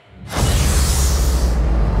again.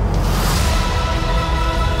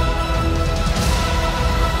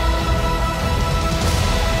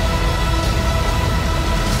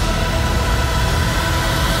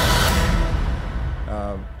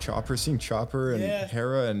 Seeing Chopper and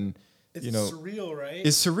Hera and it's surreal, right?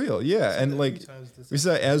 It's surreal, yeah. And like we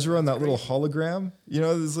saw Ezra on that little hologram,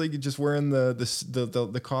 it's like just wearing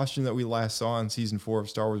the costume that we last saw in season 4 of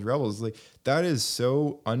Star Wars Rebels. Like that is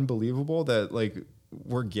so unbelievable that like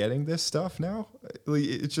we're getting this stuff now. Like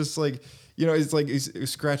it's just like it's like it's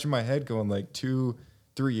scratching my head going like 2-3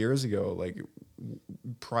 years ago, like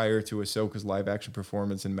prior to Ahsoka's live action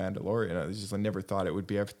performance in Mandalorian. I never thought it would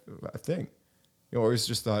be a thing. Always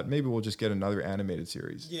just thought maybe we'll just get another animated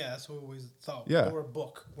series. Yeah, that's what we always thought. Yeah. Or a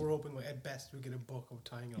book. We're hoping at best we get a book of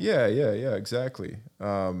tying up. Yeah, exactly.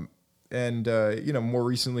 And more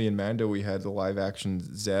recently in Mando, we had the live action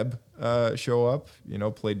Zeb show up.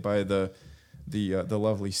 Played by the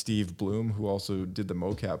lovely Steve Bloom, who also did the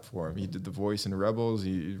mocap for him. He did the voice in Rebels.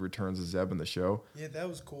 He returns as Zeb in the show. Yeah, that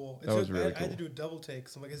was cool. That was really cool. I had to do a double take.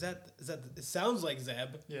 So I'm like, is that? It sounds like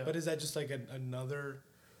Zeb, but is that just like another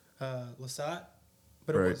Lasat?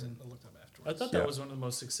 But it wasn't. I looked up afterwards. I thought that was one of the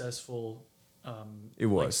most successful it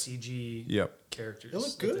was CG characters. It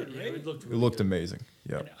looked good, right? It looked, really it looked good. Amazing.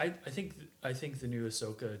 Yeah. And I think the new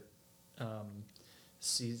Ahsoka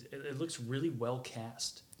it looks really well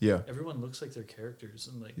cast. Yeah. Everyone looks like their characters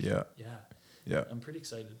and like yeah. I'm pretty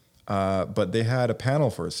excited. But they had a panel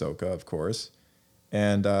for Ahsoka, of course,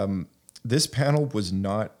 and this panel was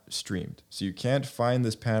not streamed, so you can't find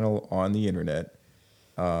this panel on the internet.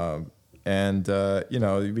 And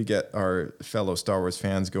we get our fellow Star Wars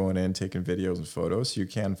fans going in, taking videos and photos, so you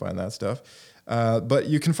can find that stuff. But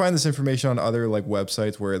you can find this information on other like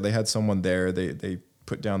websites where they had someone there. They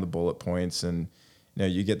put down the bullet points, and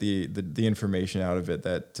you get the information out of it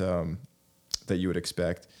that you would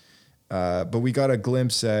expect. But we got a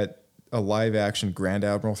glimpse at a live action Grand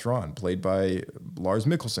Admiral Thrawn, played by Lars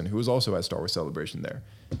Mikkelsen, who was also at Star Wars Celebration there,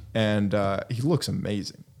 and he looks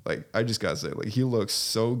amazing. Like, I just gotta say, like, he looks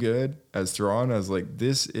so good as Thrawn. I was like,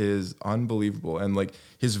 this is unbelievable. And like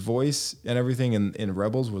his voice and everything in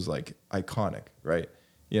Rebels was like iconic, right?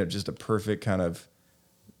 just a perfect kind of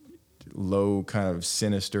low, kind of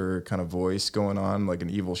sinister kind of voice going on, like an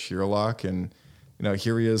evil Sherlock. And,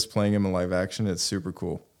 here he is playing him in live action. It's super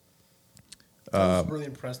cool. I was really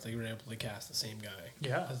impressed that you were able to cast the same guy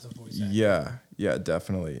as the voice actor. Yeah,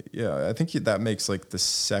 definitely. Yeah, I think that makes like the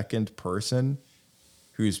second person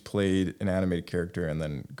who's played an animated character and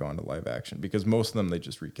then gone to live action, because most of them they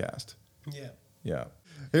just recast. Yeah.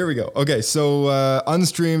 Here we go. Okay, so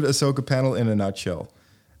unstreamed Ahsoka panel in a nutshell.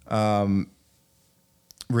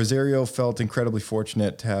 Rosario felt incredibly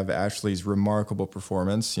fortunate to have Ashley's remarkable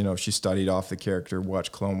performance. She studied off the character,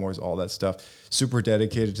 watched Clone Wars, all that stuff. Super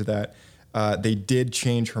dedicated to that. They did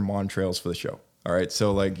change her Montrails for the show. All right,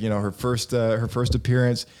 so her first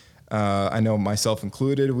appearance. I know myself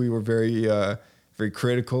included, we were very very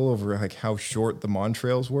critical over like how short the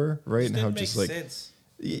Montrails were, right? And how just like sense.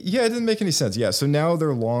 Yeah, it didn't make any sense. Yeah, so now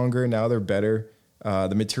they're longer, now they're better.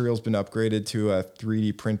 The material's been upgraded to a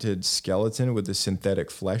 3D printed skeleton with the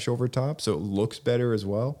synthetic flesh over top, so it looks better as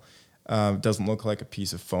well. It doesn't look like a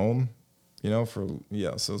piece of foam, so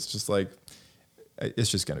it's just like,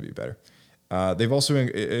 it's just going to be better. They've also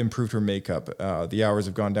improved her makeup. The hours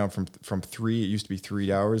have gone down from 3, it used to be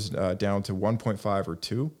 3 hours, down to 1.5 or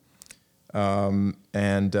 2.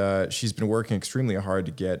 And she's been working extremely hard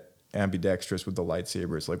to get ambidextrous with the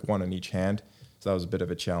lightsabers, like one in each hand. So that was a bit of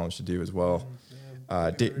a challenge to do as well.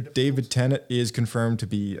 David Tennant is confirmed to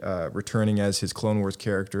be returning as his Clone Wars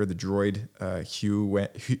character, the droid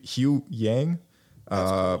Hugh Yang.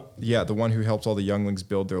 Cool. Yeah, the one who helps all the younglings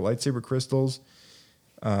build their lightsaber crystals.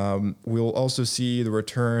 We'll also see the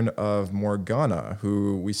return of Morgana,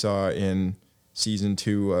 who we saw in season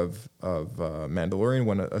 2 of Mandalorian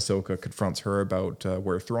when Ahsoka confronts her about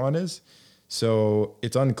where Thrawn is. So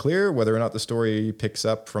it's unclear whether or not the story picks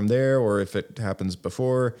up from there or if it happens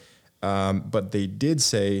before. But they did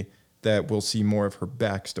say that we'll see more of her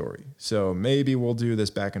backstory. So maybe we'll do this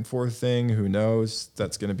back and forth thing. Who knows?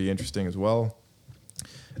 That's going to be interesting as well.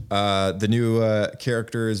 The new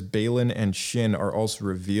characters, Balin and Shin, are also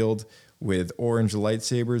revealed with orange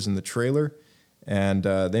lightsabers in the trailer. And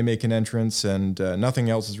they make an entrance, and nothing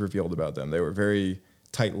else is revealed about them. They were very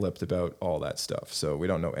tight-lipped about all that stuff. So we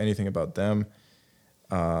don't know anything about them.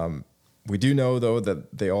 We do know, though,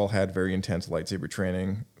 that they all had very intense lightsaber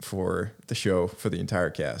training for the show for the entire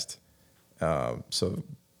cast. So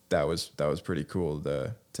that was pretty cool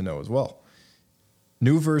to know as well.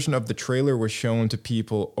 New version of the trailer was shown to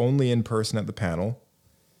people only in person at the panel.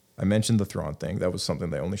 I mentioned the Thrawn thing. That was something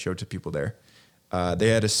they only showed to people there. They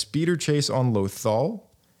had a speeder chase on Lothal.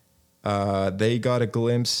 They got a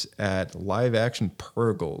glimpse at live-action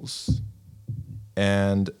Purgles.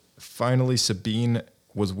 And finally, Sabine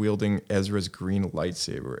was wielding Ezra's green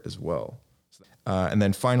lightsaber as well. And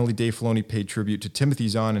then finally, Dave Filoni paid tribute to Timothy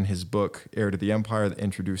Zahn in his book, Heir to the Empire, that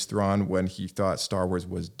introduced Thrawn when he thought Star Wars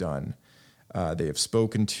was done. They have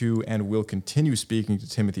spoken to and will continue speaking to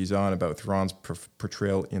Timothy Zahn about Thrawn's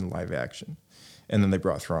portrayal in live action. And then they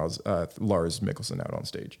brought Lars Mikkelsen out on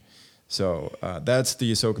stage. So that's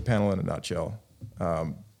the Ahsoka panel in a nutshell.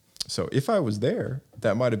 So if I was there,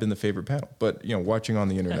 that might have been the favorite panel. But watching on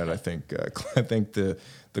the internet, I think the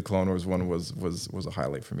Clone Wars one was a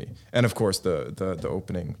highlight for me. And of course the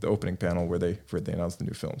opening panel where they announced the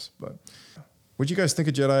new films. But what'd you guys think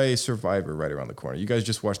of Jedi Survivor right around the corner? You guys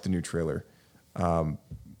just watched the new trailer.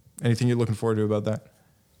 Anything you're looking forward to about that?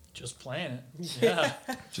 Just playing it. Yeah.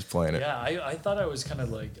 Just playing it. Yeah, I thought I was kind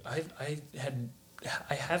of like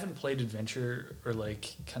I haven't played adventure or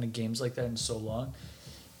like kind of games like that in so long.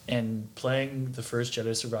 And playing the first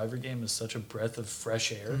Jedi Survivor game is such a breath of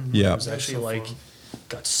fresh air. Yeah. I was actually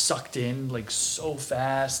got sucked in like so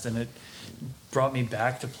fast, and it brought me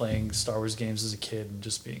back to playing Star Wars games as a kid and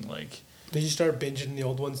just being like. Did you start binging the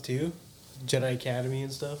old ones too? Jedi Academy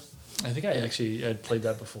and stuff? I think I actually had played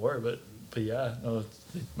that before, but yeah, no,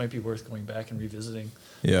 it might be worth going back and revisiting.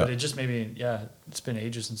 Yeah. But it just made me, it's been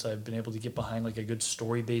ages since I've been able to get behind like a good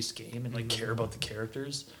story-based game and like care about the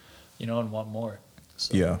characters, and want more.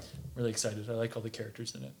 So yeah. Really excited. I like all the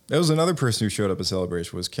characters in it. There was another person who showed up at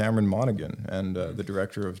Celebration was Cameron Monaghan, and the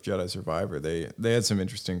director of Jedi Survivor. They had some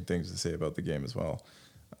interesting things to say about the game as well.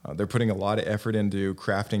 They're putting a lot of effort into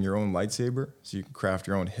crafting your own lightsaber, so you can craft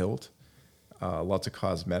your own hilt. Lots of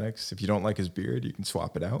cosmetics. If you don't like his beard, you can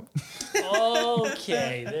swap it out.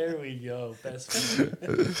 Okay, there we go. Best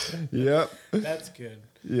friend. Yep. That's good.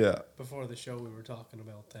 Yeah. Before the show, we were talking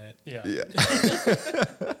about that. Yeah.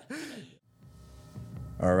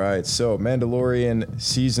 All right, so Mandalorian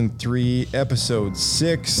Season 3, Episode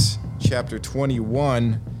 6, Chapter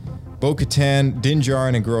 21. Bo-Katan, Din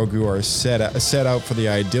Djarin, and Grogu are set out for the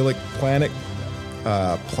idyllic planet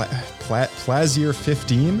Plazier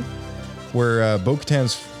 15, where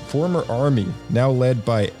Bo-Katan's former army, now led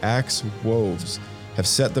by Axe Woves, have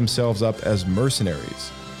set themselves up as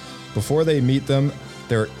mercenaries. Before they meet them,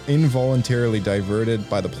 they're involuntarily diverted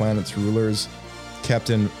by the planet's rulers,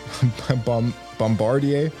 Captain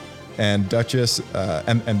Bombardier and Duchess,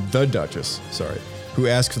 and the Duchess, who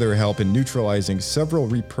ask for their help in neutralizing several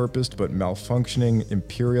repurposed but malfunctioning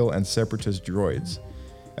Imperial and Separatist droids.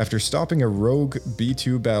 After stopping a rogue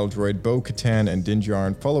B-2 battle droid, Bo-Katan and Din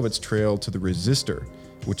Djarin follow its trail to the Resistor,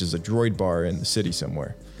 which is a droid bar in the city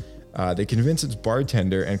somewhere. They convince its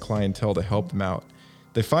bartender and clientele to help them out.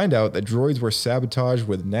 They find out that droids were sabotaged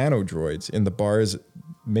with nanodroids in the bar's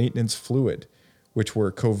maintenance fluid, which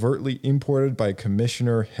were covertly imported by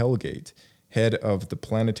Commissioner Hellgate, head of the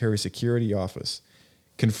Planetary Security Office.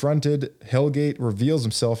 Confronted, Hellgate reveals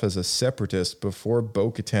himself as a separatist before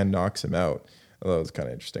Bo-Katan knocks him out. Oh, that was kind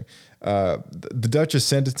of interesting. The Duchess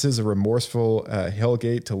sentences a remorseful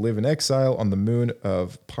Hellgate to live in exile on the moon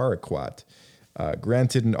of Paraquat.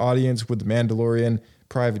 Granted an audience with the Mandalorian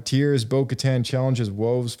privateers, Bo-Katan challenges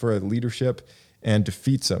Woves for leadership and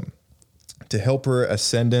defeats him. To help her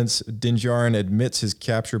ascendance, Din Djarin admits his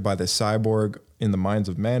capture by the cyborg in the mines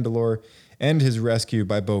of Mandalore and his rescue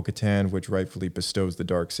by Bo-Katan, which rightfully bestows the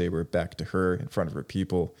Darksaber back to her in front of her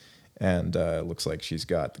people. And it looks like she's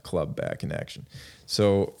got the club back in action.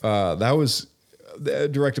 So that was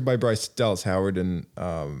directed by Bryce Dallas Howard, and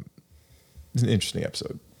it was an interesting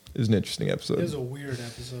episode. It was a weird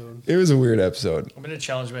episode. I'm going to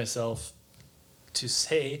challenge myself to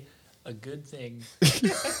say a good thing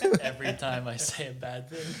every time I say a bad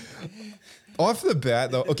thing. Off the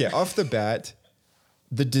bat,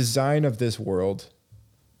 the design of this world,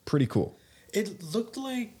 pretty cool. It looked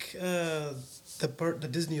like the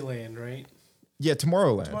Disneyland, right? Yeah,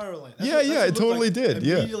 Tomorrowland. That's it totally like. did. I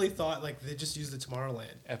Yeah. immediately thought like they just used the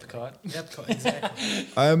Tomorrowland. Epcot, exactly.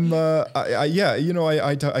 I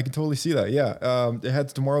can totally see that. Yeah, it had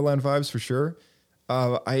Tomorrowland vibes for sure.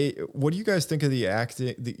 What do you guys think of the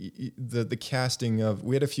acting, the casting of?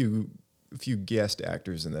 We had a few guest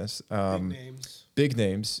actors in this. Big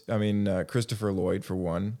names. I mean, Christopher Lloyd for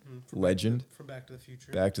one, legend from Back to the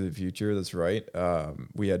Future. Back to the Future. That's right.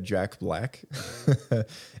 We had Jack Black,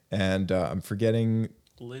 and I'm forgetting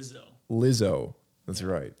Lizzo. That's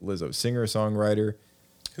right. Lizzo, singer songwriter.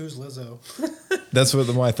 Who's Lizzo? That's what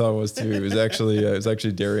my thought was too. It was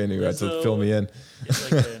actually Darian who had to fill me in.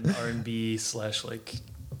 It's like an R&B / like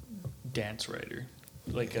dance writer.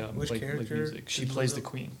 Like which character? Like music. She plays the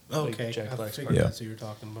queen. Oh, like okay. Jack I Black's figured part. that's who you're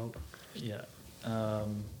talking about. Yeah.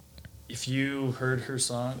 If you heard her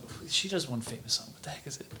song, she does one famous song. What the heck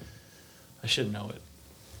is it? I should know it.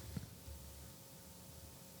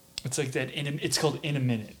 It's like that. It's called "In a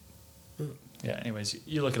Minute." Yeah. Anyways,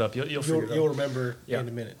 you look it up. You'll figure it out. You'll remember in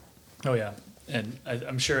a minute. Oh yeah, and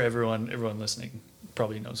I'm sure everyone listening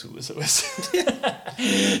probably knows who Lizzo is.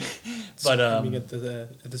 But screaming at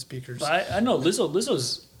the speakers. But I know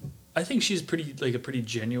Lizzo's. I think she's a pretty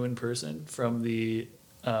genuine person from the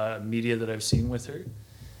media that I've seen with her.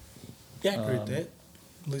 Yeah, I agree with that.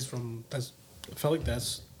 At least I felt like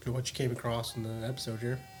that's what you came across in the episode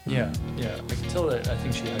here. Yeah. I can tell that I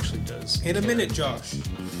think she actually does. In a minute, Josh.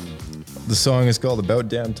 The song is called "About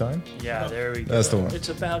Damn Time." Yeah, there we go. That's the one. It's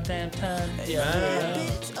about damn time. Yeah.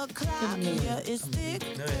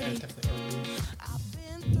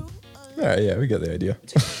 All right, yeah, we got the idea.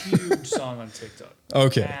 It's a huge song on TikTok.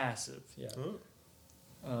 Okay. Massive. Yeah.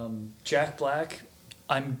 Jack Black.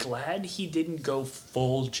 I'm glad he didn't go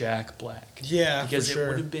full Jack Black. Yeah, because for sure. It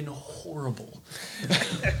would have been horrible.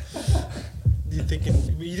 You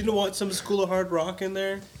didn't want some School of Hard Rock in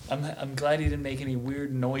there? I'm glad he didn't make any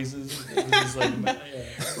weird noises. It was like,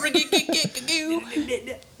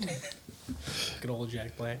 Good old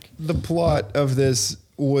Jack Black. The plot of this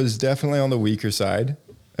was definitely on the weaker side.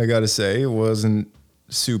 I gotta say, it wasn't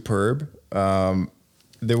superb.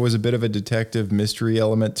 There was a bit of a detective mystery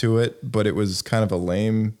element to it, but it was kind of a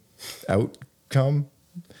lame outcome.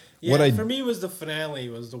 Yeah, for me, it was the finale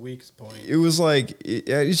was the weakest point. It was like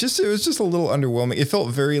it was just a little underwhelming. It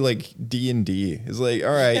felt very like D&D. It's like,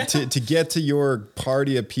 all right, to get to your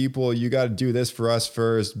party of people, you got to do this for us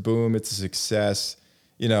first. Boom, it's a success.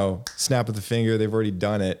 Snap of the finger, they've already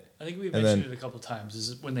done it. I think we've mentioned it a couple of times.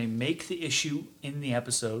 Is when they make the issue in the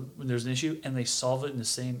episode, when there's an issue, and they solve it in the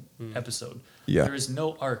same episode. Yeah. There is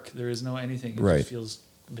no arc. There is no anything. It right. just feels.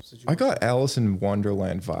 I got Alice in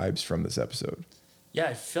Wonderland vibes from this episode. Yeah,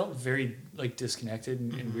 it felt very disconnected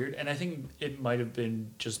and weird, and I think it might have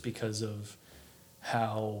been just because of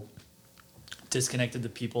how disconnected the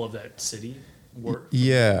people of that city were.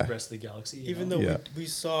 Yeah. The rest of the galaxy. Even though we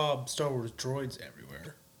saw Star Wars droids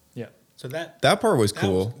everywhere. Yeah. So that part was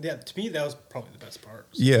cool. To me, that was probably the best part.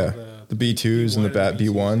 So Yeah, the B2s and the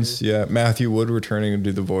B1s. Yeah, Matthew Wood returning to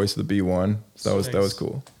do the voice of the B1. So that was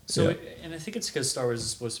cool. So and I think it's because Star Wars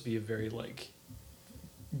is supposed to be a very like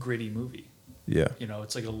gritty movie. Yeah. You know,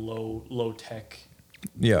 it's like a low tech.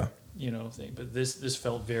 Yeah. You know, thing, but this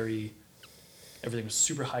felt very. Everything was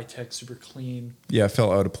super high tech, super clean. Yeah, it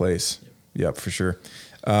felt out of place. Yeah, for sure.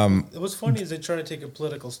 What's funny is they try to take a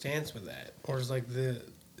political stance with that, or it's like the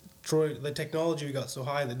technology we got so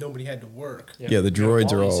high that nobody had to work. Yeah, the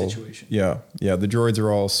droids are all. Situation. Yeah, the droids are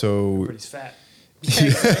all so. Everybody's fat.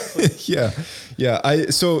 Yeah,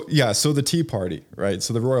 exactly. So the Tea Party, right?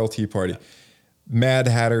 So the Royal Tea Party, Mad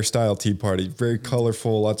Hatter style Tea Party, very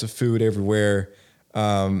colorful, lots of food everywhere.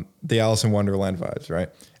 The Alice in Wonderland vibes, right?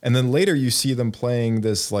 And then later you see them playing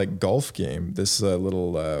this like golf game, this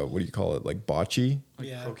little what do you call it, like bocce?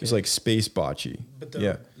 Yeah, it was like space bocce. But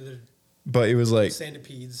but it was like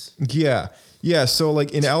centipedes. Yeah. So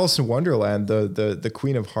like in Alice in Wonderland, the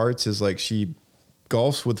Queen of Hearts is like she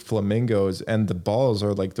golfs with flamingos, and the balls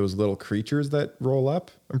are like those little creatures that roll up.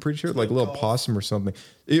 I'm pretty sure, like a little possum or something.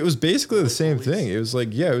 It was basically the same thing. It was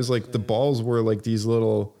like the balls were like these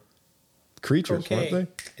little creatures, Croquet.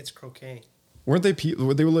 weren't they? It's croquet. Weren't they? They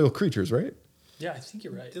were little creatures, right? Yeah, I think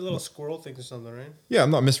you're right. The little squirrel things or something, right? Yeah,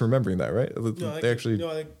 I'm not misremembering that, right? No, They actually. No,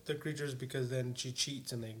 I think the creatures because then she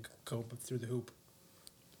cheats and they go through the hoop.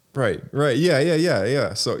 Right.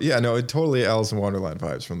 Yeah. So it totally Alice in Wonderland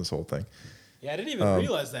vibes from this whole thing. Yeah, I didn't even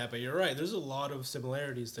realize that, but you're right. There's a lot of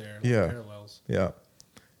similarities there. Parallels. Yeah.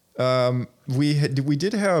 We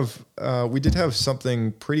did have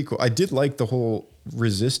something pretty cool. I did like the whole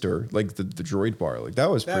resistor, like the droid bar, like that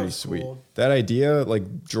was pretty sweet. Cool. That idea, like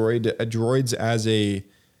droids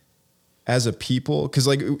as a people, because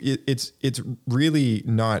like it's really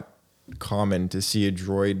not common to see a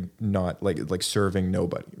droid not like serving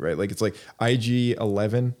nobody, right? Like it's like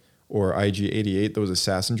IG-11 or IG-88, those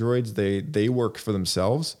assassin droids, they work for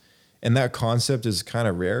themselves. And that concept is kind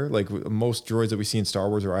of rare. Like most droids that we see in Star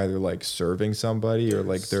Wars are either like serving somebody or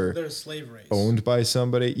like they're a slave race owned by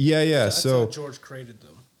somebody. Yeah. That's how George created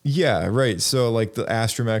them. Yeah, right. So like the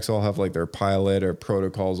astromechs all have like their pilot, or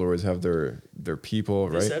protocols always have their people,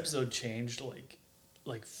 right? This episode changed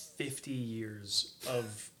like 50 years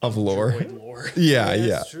of lore. Droid lore. Yeah.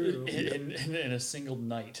 That's true. In a single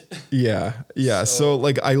night. Yeah. So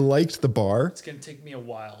like I liked the bar. It's gonna take me a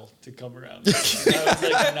while to come around. I was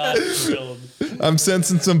like not thrilled. I'm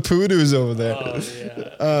sensing some poodoos over there.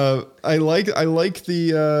 Oh yeah. I like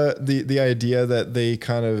the idea that they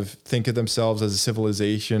kind of think of themselves as a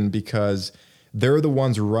civilization because they're the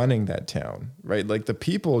ones running that town, right? Like the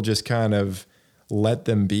people just kind of let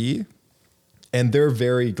them be. And they're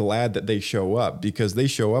very glad that they show up, because they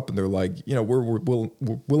show up and they're like, we're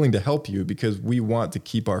willing to help you because we want to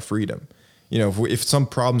keep our freedom. If some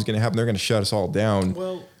problem's going to happen, they're going to shut us all down.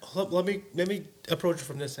 Well, let me approach it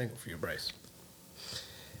from this angle for you, Bryce.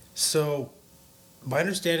 So, my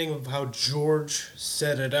understanding of how George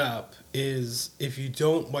set it up is if you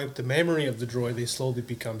don't wipe the memory of the droid, they slowly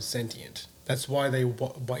become sentient. That's why they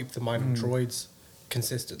wipe the mind of droids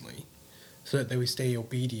consistently, so that they would stay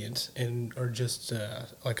obedient and are just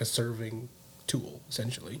like a serving tool,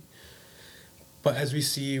 essentially. But as we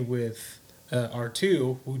see with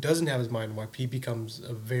R2, who doesn't have his mind wiped, he becomes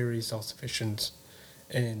a very self-sufficient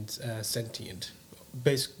and sentient.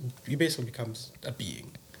 He basically becomes a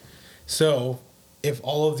being. So if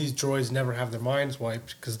all of these droids never have their minds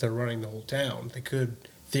wiped because they're running the whole town, they could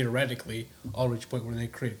theoretically all reach a point where they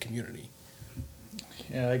create a community.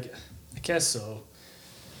 Yeah, I guess so.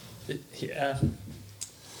 Yeah,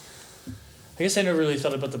 I guess I never really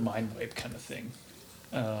thought about the mind wipe kind of thing.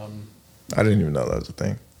 I didn't even know that was a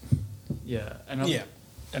thing. Yeah, and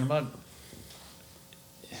I'm not.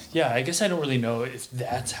 Yeah, I guess I don't really know if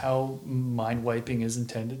that's how mind wiping is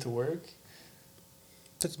intended to work.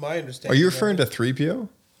 That's my understanding. Are you referring to 3PO?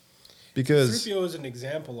 Because 3PO is an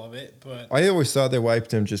example of it, but I always thought they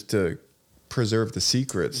wiped him just to preserve the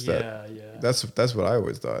secrets. Yeah. That's what I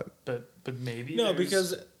always thought. But maybe no,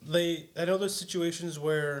 because I know there's situations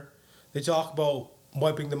where they talk about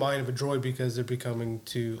wiping the mind of a droid because they're becoming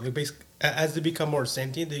basically as they become more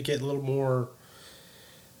sentient, they get a little more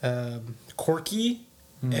quirky,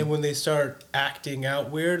 and when they start acting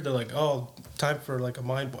out weird, they're like, "Oh, time for like a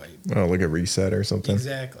mind wipe." Oh, like a reset or something.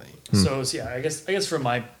 Exactly. So yeah, I guess from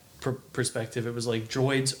my perspective, it was like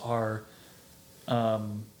droids are.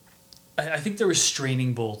 I think the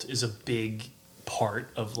restraining bolt is a big part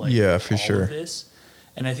of like for all sure of this,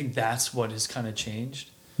 and I think that's what has kind of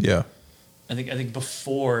changed. Yeah. I think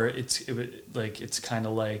before it's kind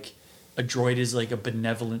of like a droid is like a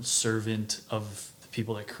benevolent servant of the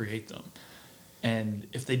people that create them, and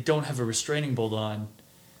if they don't have a restraining bolt on,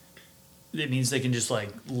 it means they can just like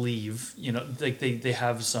leave. You know, like they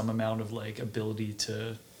have some amount of like ability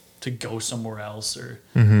to go somewhere else, or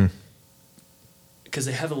because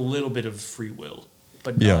they have a little bit of free will,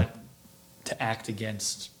 but not to act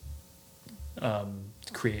against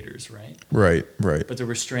creators, right? Right. But the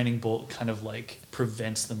restraining bolt kind of like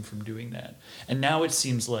prevents them from doing that. And now it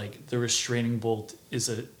seems like the restraining bolt is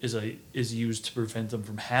used to prevent them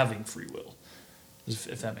from having free will,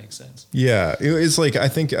 if that makes sense. Yeah, it's like I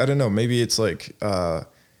don't know. Maybe it's like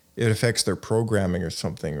it affects their programming or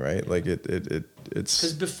something, right? Like it's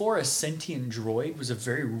because before a sentient droid was a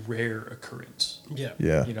very rare occurrence.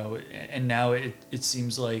 Yeah. You know, and now it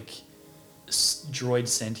seems like droid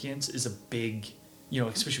sentience is a big, you know,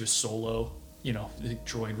 especially with Solo, you know, the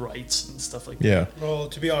droid rights and stuff like that. Well,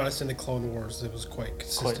 to be honest, in the Clone Wars, it was quite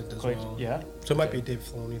consistent as well. Yeah. So it might be a Dave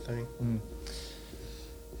Filoni thing.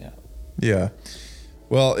 Yeah.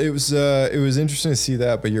 Well, it was interesting to see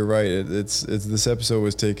that, but you're right. It's this episode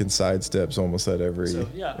was taking side steps almost at every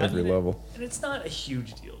level. And it's not a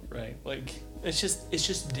huge deal, right? Like it's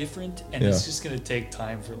just different, and it's just gonna take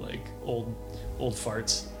time for like old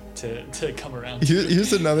farts to come around.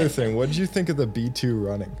 Here's another thing. What did you think of the B2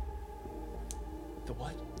 running? The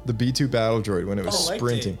what? The B2 battle droid when it was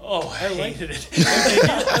sprinting. I hated it.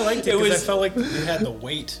 I liked it because I felt like it had the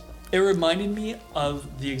weight. It reminded me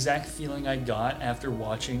of the exact feeling I got after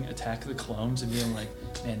watching Attack of the Clones and being like,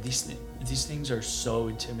 man, these things are so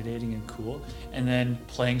intimidating and cool. And then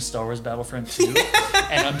playing Star Wars Battlefront 2,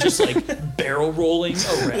 and I'm just like barrel rolling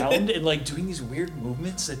around and like doing these weird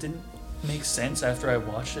movements that didn't make sense after I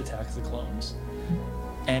watched Attack of the Clones.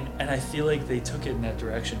 And I feel like they took it in that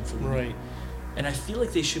direction for me. Right. And I feel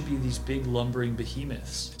like they should be these big lumbering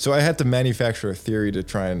behemoths. So I had to manufacture a theory to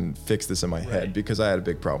try and fix this in my head because I had a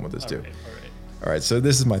big problem with this too. All right, so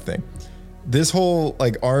this is my thing. This whole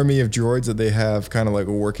like army of droids that they have kind of like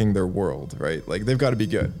working their world, right? Like they've got to be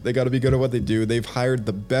good. They got to be good at what they do. They've hired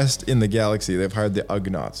the best in the galaxy. They've hired the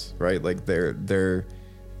Ugnaughts, right? Like they're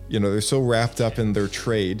so wrapped up in their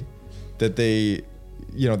trade that they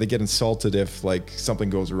get insulted if like something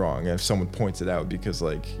goes wrong and if someone points it out because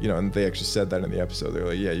like, and they actually said that in the episode. They're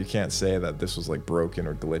like, yeah, you can't say that this was like broken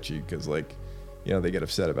or glitchy because like, they get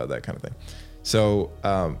upset about that kind of thing. So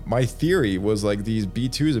my theory was like these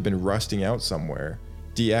B2s have been rusting out somewhere,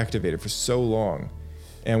 deactivated for so long.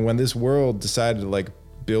 And when this world decided to like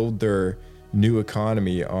build their new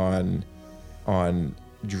economy on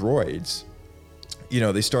droids,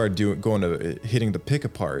 they started hitting the pick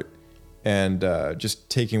apart and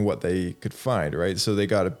just taking what they could find, right? So they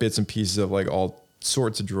got bits and pieces of like all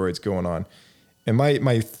sorts of droids going on. And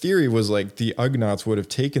my theory was like the Ugnaughts would have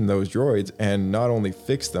taken those droids and not only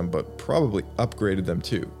fixed them, but probably upgraded them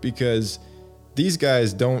too. Because these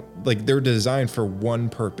guys they're designed for one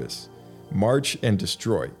purpose: march and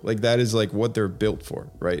destroy. Like that is like what they're built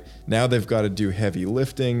for, right? Now they've got to do heavy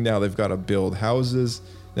lifting. Now they've got to build houses.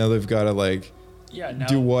 Now they've got to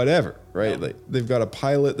do whatever, right? Like they've got to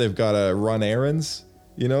pilot, they've got to run errands,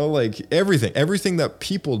 like everything that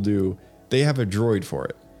people do, they have a droid for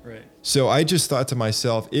it. Right. So I just thought to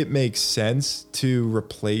myself, it makes sense to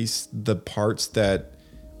replace the parts that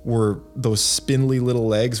were those spindly little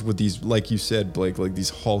legs with these, like you said, Blake, like these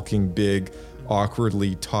hulking, big,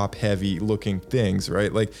 awkwardly top-heavy looking things,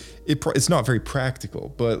 right? Like it's not very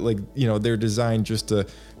practical, but like, they're designed just to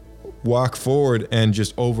walk forward and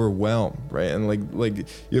just overwhelm, right? And like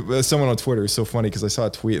someone on Twitter is so funny because I saw a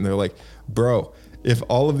tweet and they're like, bro, if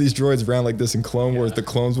all of these droids ran like this in Clone Wars, the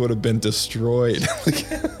clones would have been destroyed.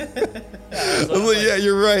 I was like, yeah,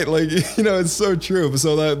 you're right. Like, it's so true.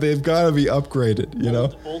 So that they've got to be upgraded,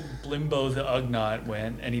 Old Blimbo the Ugnaught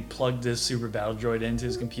went and he plugged this super battle droid into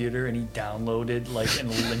his computer and he downloaded like an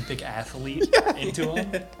Olympic athlete into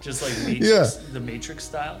him, just like the Matrix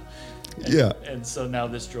style. And so now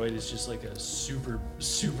this droid is just like a super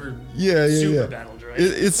battle droid.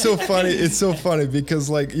 It's so funny. It's so funny because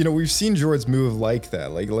we've seen droids move like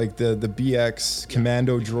that, like the BX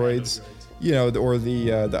commando droids, or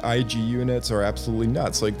the IG units are absolutely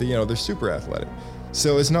nuts. Like they're super athletic.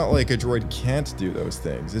 So it's not like a droid can't do those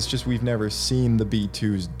things. It's just we've never seen the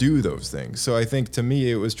B2s do those things. So I think to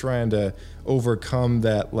me it was trying to overcome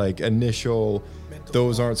that like initial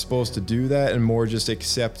those aren't supposed to do that and more just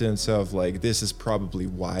acceptance of like this is probably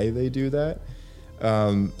why they do that.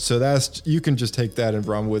 So that's, you can just take that and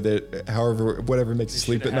run with it. However, whatever makes you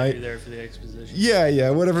sleep at night. You there for the exposition.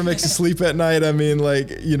 Yeah, whatever makes you sleep at night. I mean, like,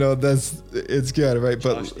 it's good, right?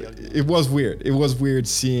 But it was weird. It was weird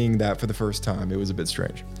seeing that for the first time. It was a bit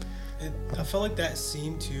strange. I felt like that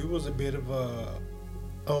scene too was a bit of a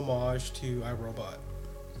homage to iRobot.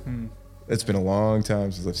 It's been a long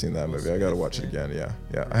time since I've seen that movie. I gotta watch it again. Yeah.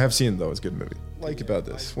 I have seen it though. It's a good movie. About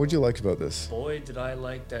this? What'd you like about this? Boy, did I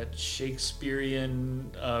like that Shakespearean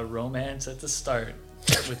romance at the start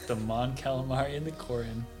with the Mon Calamari and the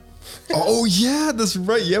Corin. Oh yeah, that's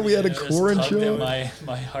right. Yeah, we had a Corin show.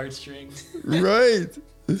 My heartstrings. Right.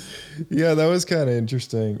 Yeah, that was kind of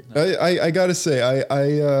interesting. I gotta say,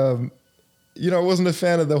 I wasn't a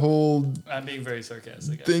fan of the whole. I'm being very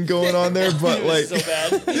sarcastic. Thing going on there, but like, so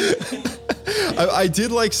bad. I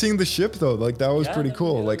did like seeing the ship though. Like that was pretty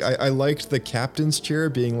cool. Yeah, like I liked the captain's chair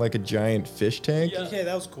being like a giant fish tank. Yeah,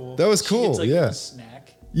 that was cool. That was cool. She gets, like, a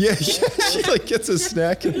snack. Yeah. She like gets a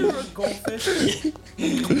snack. You're a goldfish.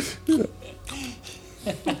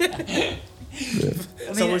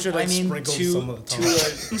 Someone should sprinkle some of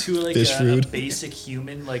the to like a basic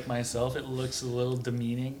human like myself, it looks a little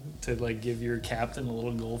demeaning to like give your captain a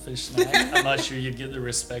little goldfish snack. I'm not sure you'd get the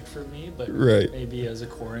respect from me, but maybe as a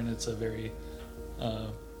Corin, it's a very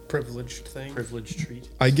privileged treat.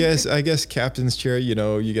 I guess captain's chair.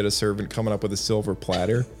 You get a servant coming up with a silver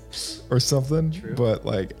platter or something. True. But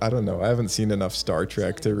like, I don't know. I haven't seen enough Star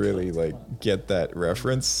Trek to really like get that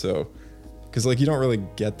reference. So. Because like you don't really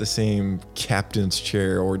get the same captain's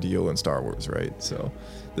chair ordeal in Star Wars, right? So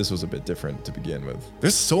this was a bit different to begin with.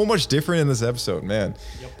 There's so much different in this episode, man.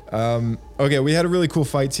 Yep. Okay, we had a really cool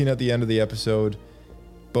fight scene at the end of the episode.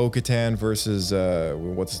 Bo-Katan versus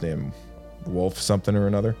what's his name? Wolf something or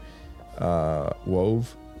another.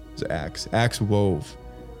 Wove. It's Axe Wove.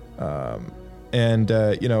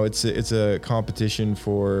 It's a competition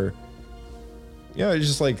for. It's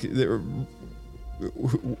just like.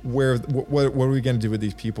 What are we going to do with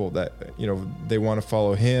these people that they want to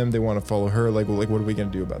follow him, they want to follow her, like what are we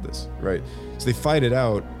going to do about this, right? So they fight it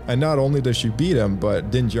out, and not only does she beat him,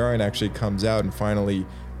 but Din Djarin actually comes out and finally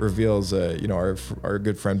reveals our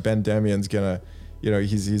good friend Ben Demian's gonna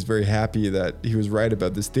he's very happy that he was right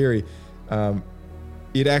about this theory.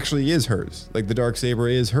 It actually is hers. Like the Darksaber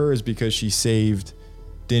is hers because she saved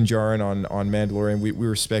Din Djarin on Mandalorian. We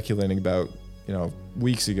were speculating about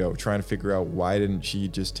weeks ago, trying to figure out why didn't she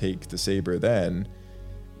just take the saber then.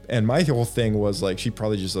 And my whole thing was like, she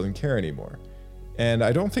probably just doesn't care anymore. And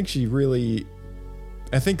I don't think she really,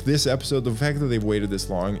 I think this episode, the fact that they've waited this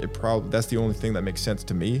long, that's the only thing that makes sense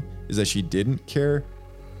to me, is that she didn't care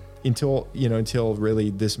until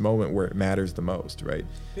really this moment where it matters the most, right?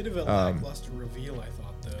 Bit of a lackluster reveal, I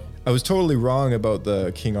thought, though. I was totally wrong about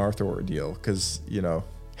the King Arthur ordeal, because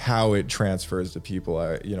how it transfers to people.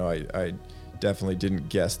 I definitely didn't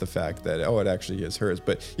guess the fact that it actually is hers.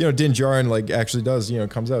 But Din Djarin like actually does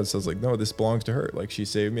comes out and says like, no, this belongs to her. Like she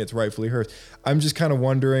saved me. It's rightfully hers. I'm just kind of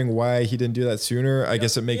wondering why he didn't do that sooner. I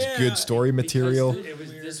guess it makes good story material.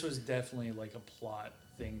 This was definitely like a plot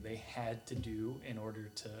thing they had to do in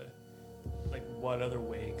order to, like, what other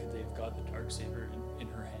way could they have got the Darksaber in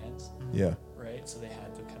her hands? Yeah. Right. So they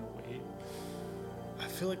had to kind of wait. I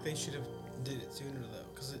feel like they should have did it sooner though,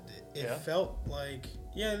 because it felt like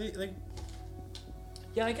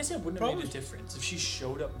Yeah, I guess it wouldn't have made a difference if she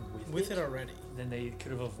showed up with it already. Then they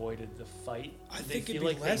could have avoided the fight. I Did think they it'd feel be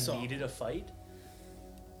like less they needed a fight.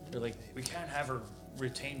 They're like, we can't have her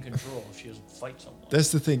retain control if she doesn't fight someone.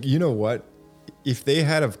 That's the thing. You know what? If they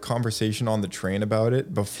had a conversation on the train about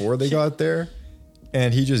it before they got there,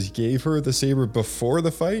 and he just gave her the saber before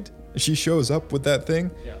the fight, she shows up with that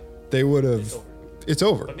thing. Yeah. They would have. It's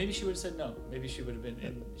over. But maybe she would have said no. Maybe she would have been.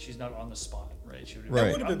 And she's not on the spot, right? She would have.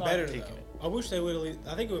 That would have been better though. I wish they would have.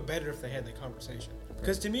 I think it would be better if they had the conversation.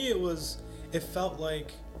 Because to me, it felt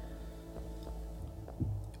like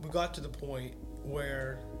we got to the point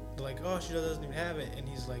where they're like, oh, she doesn't even have it, and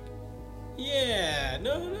he's like, yeah,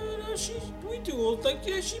 no, we dueled. Like,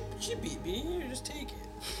 yeah, she beat me. Here, just take it.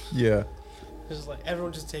 Yeah. It's like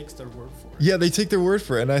everyone just takes their word for it. Yeah, they take their word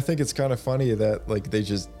for it, and I think it's kind of funny that like they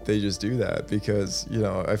just do that, because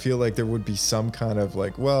I feel like there would be some kind of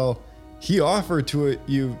like, well, he offered to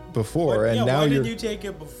you before, and now why didn't you take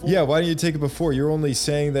it before? Yeah, why didn't you take it before? You're only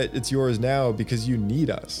saying that it's yours now because you need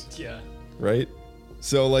us. Yeah. Right.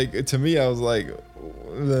 So like to me, I was like,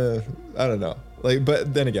 I don't know. Like,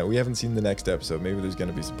 but then again, we haven't seen the next episode. Maybe there's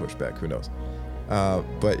gonna be some pushback. Who knows?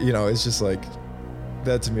 But it's just like.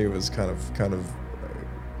 That to me was kind of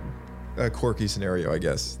a quirky scenario, I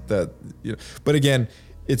guess. That but again,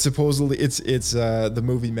 it's supposedly it's the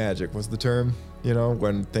movie magic was the term, you know,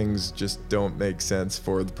 when things just don't make sense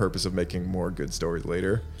for the purpose of making more good stories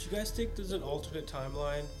later. Do you guys think there's an alternate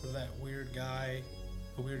timeline where that weird guy,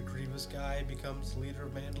 the weird Grievous guy, becomes leader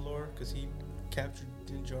of Mandalore because he captured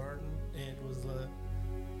Din Djarin and was the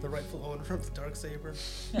rightful owner of the Darksaber?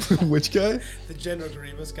 Which guy? The General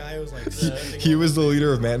Grievous guy who was like... He was the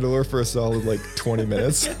leader of Mandalore for a solid, like, 20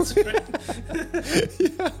 minutes. That's right.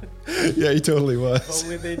 Yeah, he totally was. If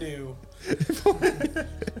only they knew.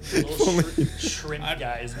 Little shrimp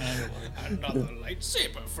guys, man. Another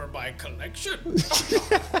lightsaber for my collection.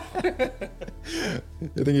 I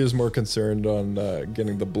think he was more concerned on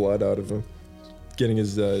getting the blood out of him. Getting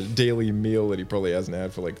his daily meal that he probably hasn't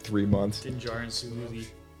had for like 3 months. Din Djarin smoothie.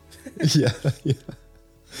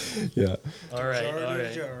 Yeah. All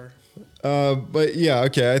right. But yeah,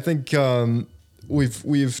 okay. I think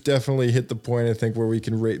we've definitely hit the point, I think, where we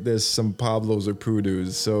can rate this some Pablos or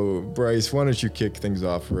Poodoos. So Bryce, why don't you kick things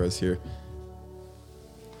off for us here?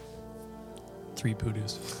 3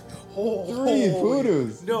 Poodoos. 3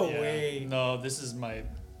 Poodoos. No way. No, this is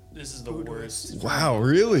the worst. Wow,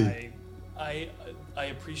 really? I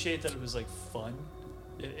appreciate that it was like fun.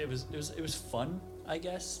 It was fun, I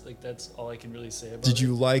guess. Like that's all I can really say about it. Did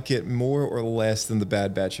you like it more or less than the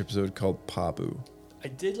Bad Batch episode called Pabu? I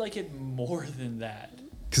did like it more than that.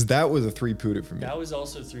 Because that was a 3 Poodoo for me. That was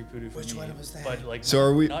also 3 Poodoo for me. Which one was that? But like, So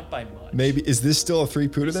are we? Not by much. Maybe is this still a 3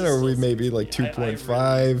 Poodoo then, or are we maybe like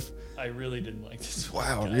 2.5? I really didn't like this one.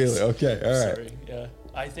 Wow, guys. really? Okay, all right. Sorry. Yeah.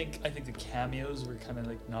 I think the cameos were kind of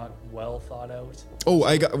like not well thought out. Oh,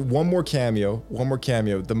 I got one more cameo.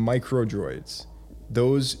 The micro droids.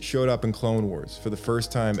 Those showed up in Clone Wars for the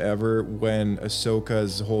first time ever when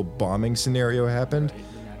Ahsoka's whole bombing scenario happened.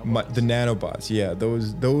 Right, the nanobots, yeah,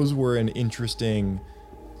 those were an interesting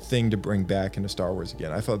thing to bring back into Star Wars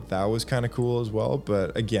again. I thought that was kind of cool as well,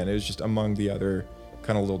 but again, it was just among the other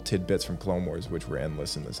kind of little tidbits from Clone Wars, which were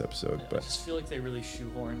endless in this episode. But I just feel like they really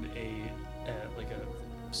shoehorned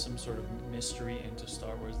some sort of mystery into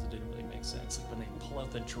Star Wars that didn't really make sense. Like when they pull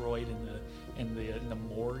out the droid in the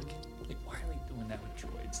morgue, like why are they doing that with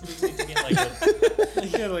droids? They get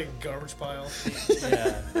like like garbage pile.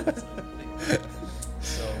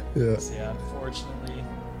 Yeah. So unfortunately,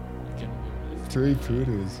 I can't really 3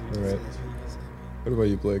 Poodoos. All right. What about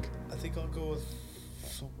you, Blake? I think I'll go with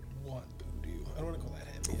 1 Poodoo. I don't want to go that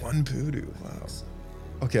heavy. 1 Poodoo. Wow.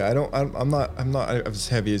 Okay, I'm not as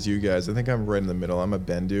heavy as you guys. I think I'm right in the middle. I'm a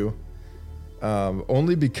Bendu.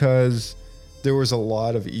 Only because there was a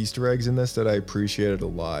lot of Easter eggs in this that I appreciated a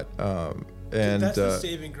lot. And that's the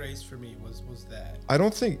saving grace for me was that. I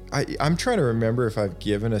don't think I'm trying to remember if I've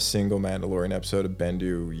given a single Mandalorian episode of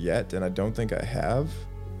Bendu yet, and I don't think I have.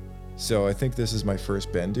 So I think this is my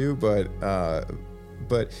first Bendu,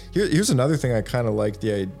 but here's another thing I kind of like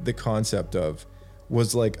the concept of.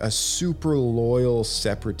 Was like a super loyal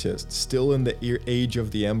separatist, still in the age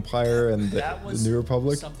of the Empire and the New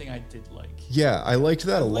Republic. Something I did like. Yeah, I liked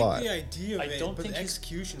that a lot. I like the idea of it, but the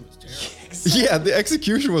execution was terrible. Yeah, the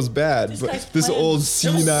execution was bad, but this old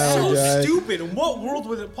senile guy. So stupid. In what world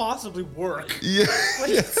would it possibly work? Yeah,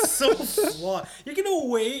 It's so flawed. You're gonna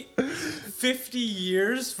wait 50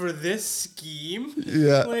 years for this scheme?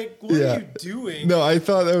 Yeah. Like, what are you doing? No, I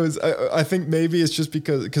thought that was. I think maybe it's just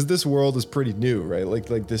because this world is pretty new, right?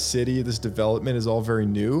 Like this city, this development is all very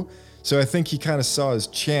new. So I think he kind of saw his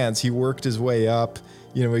chance. He worked his way up.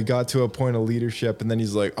 You know, he got to a point of leadership, and then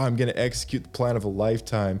he's like, "Oh, I'm going to execute the plan of a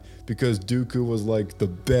lifetime because Dooku was like the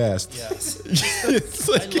best." Yes.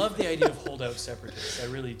 Like, I love the idea of holdout separatists. I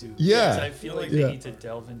really do. Yeah. I feel like they need to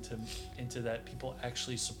delve into that. People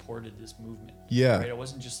actually supported this movement. Yeah. Right. It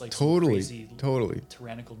wasn't just like totally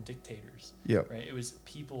tyrannical dictators. Yeah. Right. It was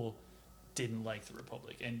people didn't like the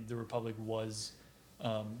Republic, and the Republic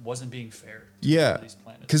wasn't being fair to these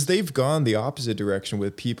planets. Because they've gone the opposite direction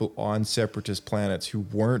with people on separatist planets who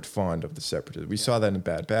weren't fond of the separatists. We saw that in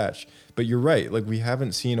Bad Batch. But you're right. Like, we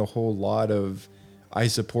haven't seen a whole lot of I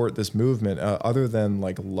support this movement other than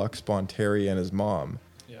like Lux Bonteri and his mom.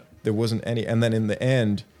 Yeah. There wasn't any. And then in the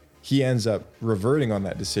end, he ends up reverting on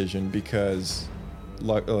that decision because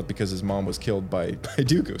his mom was killed by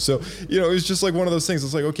Dooku. So, you know, it was just like one of those things.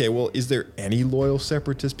 It's like, okay, well, is there any loyal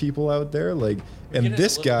separatist people out there? Like, and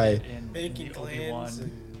this guy, making clans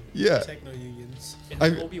and yeah, techno unions. In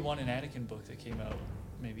the Obi-Wan and Anakin book that came out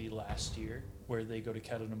maybe last year, where they go to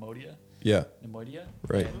Nemoidia. Yeah. Nemoidia.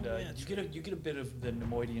 Right. And you get a bit of the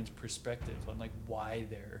Nemoidians' perspective on like why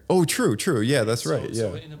they're. Oh, true. Yeah, that's right. Yeah.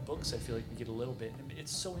 So in the books, I feel like we get a little bit. And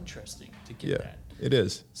it's so interesting to get that. It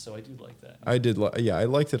is. So I do like that. I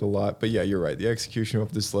liked it a lot. But yeah, you're right. The execution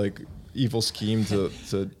of this like evil scheme to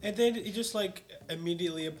and then he just like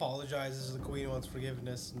immediately apologizes. The queen wants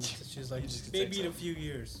forgiveness, and she's like, maybe in a few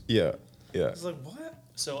years. Yeah. It's like, what?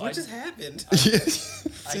 So what just happened? I'd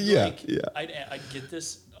get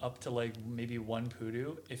this up to like maybe 1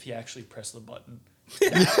 poodoo if he actually pressed the button.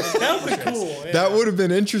 That would be cool. Yeah. That would have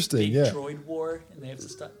been interesting. Big yeah. droid war, and they have to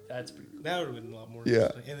stop. That's pretty cool. That would have been a lot more.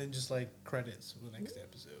 Yeah. And then just like credits for the next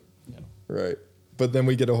episode. Yeah. Right. But then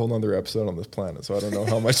we get a whole nother episode on this planet, so I don't know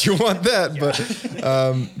how much you want that.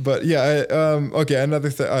 But yeah. Okay.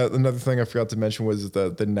 Another thing I forgot to mention was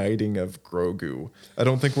the knighting of Grogu. I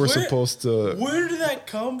don't think we're supposed to. Where did that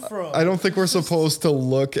come from? I don't think we're supposed to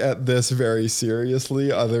look at this very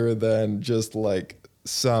seriously, other than just like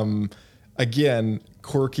some, again,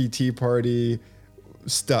 quirky Tea Party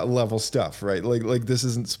level stuff, right? Like this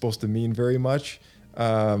isn't supposed to mean very much.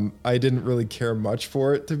 I didn't really care much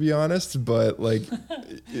for it, to be honest, but like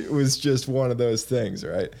it was just one of those things,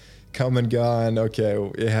 right? Come and gone. Okay,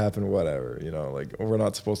 it happened. Whatever, Like we're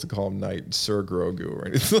not supposed to call him Knight Sir Grogu or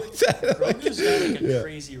anything like that. Grogu's got like a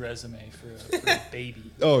crazy resume for a baby.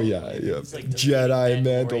 Oh yeah. He's like Jedi,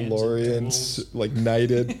 Mandalorians, like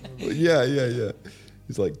knighted. Yeah.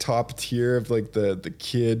 He's like top tier of like the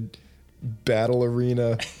kid battle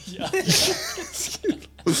arena.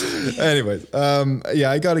 Anyways,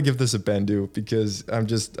 I got to give this a Bendu because I'm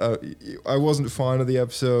just I wasn't fond of the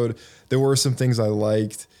episode. There were some things I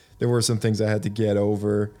liked. There were some things I had to get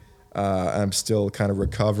over. I'm still kind of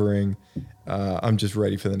recovering. I'm just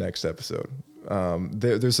ready for the next episode.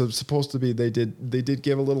 There's supposed to be they did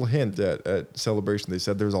give a little hint at Celebration. They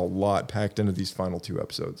said there's a lot packed into these final 2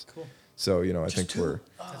 episodes. Cool. So I think two?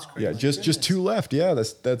 We're just 2 left. Yeah,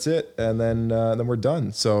 that's it, and then we're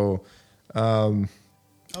done. So.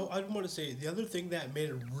 I want to say the other thing that made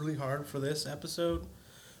it really hard for this episode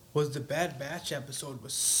was the Bad Batch episode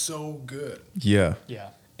was so good. Yeah.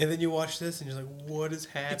 And then you watch this and you're like, what is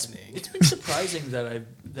happening? It's been surprising that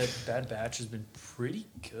Bad Batch has been pretty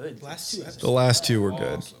good. The last 2 episodes. The last 2 were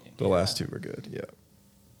good. The last 2 were good.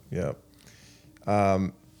 Yeah.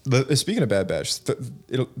 Speaking of Bad Batch,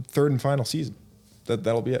 third and final season.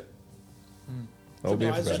 That'll be it. That'll be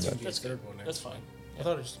it for Bad Batch. That's fine. I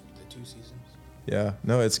thought it was the 2 seasons. Yeah,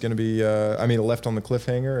 no, it's gonna be. It left on the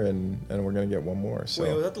cliffhanger, and we're gonna get one more. So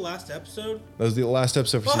wait, was that the last episode? That was the last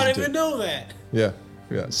episode for season 2. I didn't even know that. Yeah,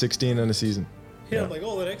 16 in a season. Yeah, I'm like,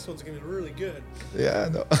 the next one's gonna be really good. Yeah,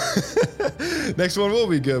 no. Next one will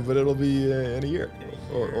be good, but it'll be in a year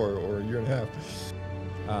or a year and a half.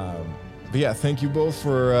 But yeah, thank you both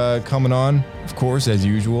for coming on. Of course, as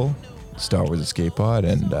usual, Star Wars Escape Pod,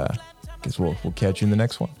 and guess we'll catch you in the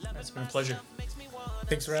next one. It's been a pleasure.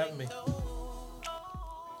 Thanks for having me.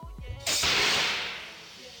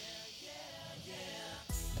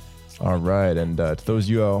 All right, and to those of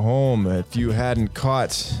you at home, if you hadn't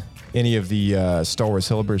caught any of the Star Wars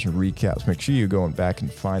Celebration recaps, make sure you go back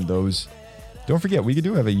and find those. Don't forget, we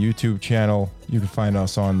do have a YouTube channel. You can find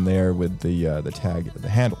us on there with the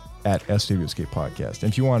handle at SW Escape Podcast.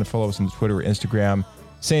 And if you want to follow us on Twitter or Instagram,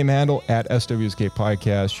 same handle at SW Escape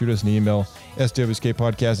Podcast. Shoot us an email,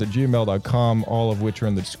 swescapepodcast@gmail.com, all of which are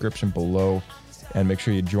in the description below. And make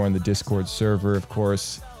sure you join the Discord server, of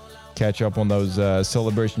course. Catch up on those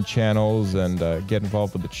Celebration channels and get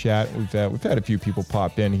involved with the chat. We've had a few people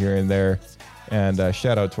pop in here and there, and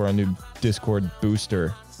shout out to our new Discord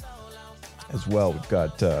booster as well.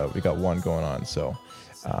 We got one going on. So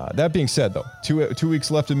that being said, though, 2 weeks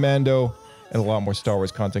left in Mando, and a lot more Star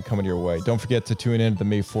Wars content coming your way. Don't forget to tune in to the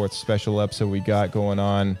May 4th special episode we got going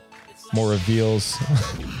on. More reveals,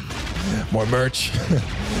 more merch. All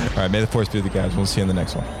right, may the Force be with you guys. We'll see you in the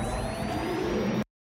next one.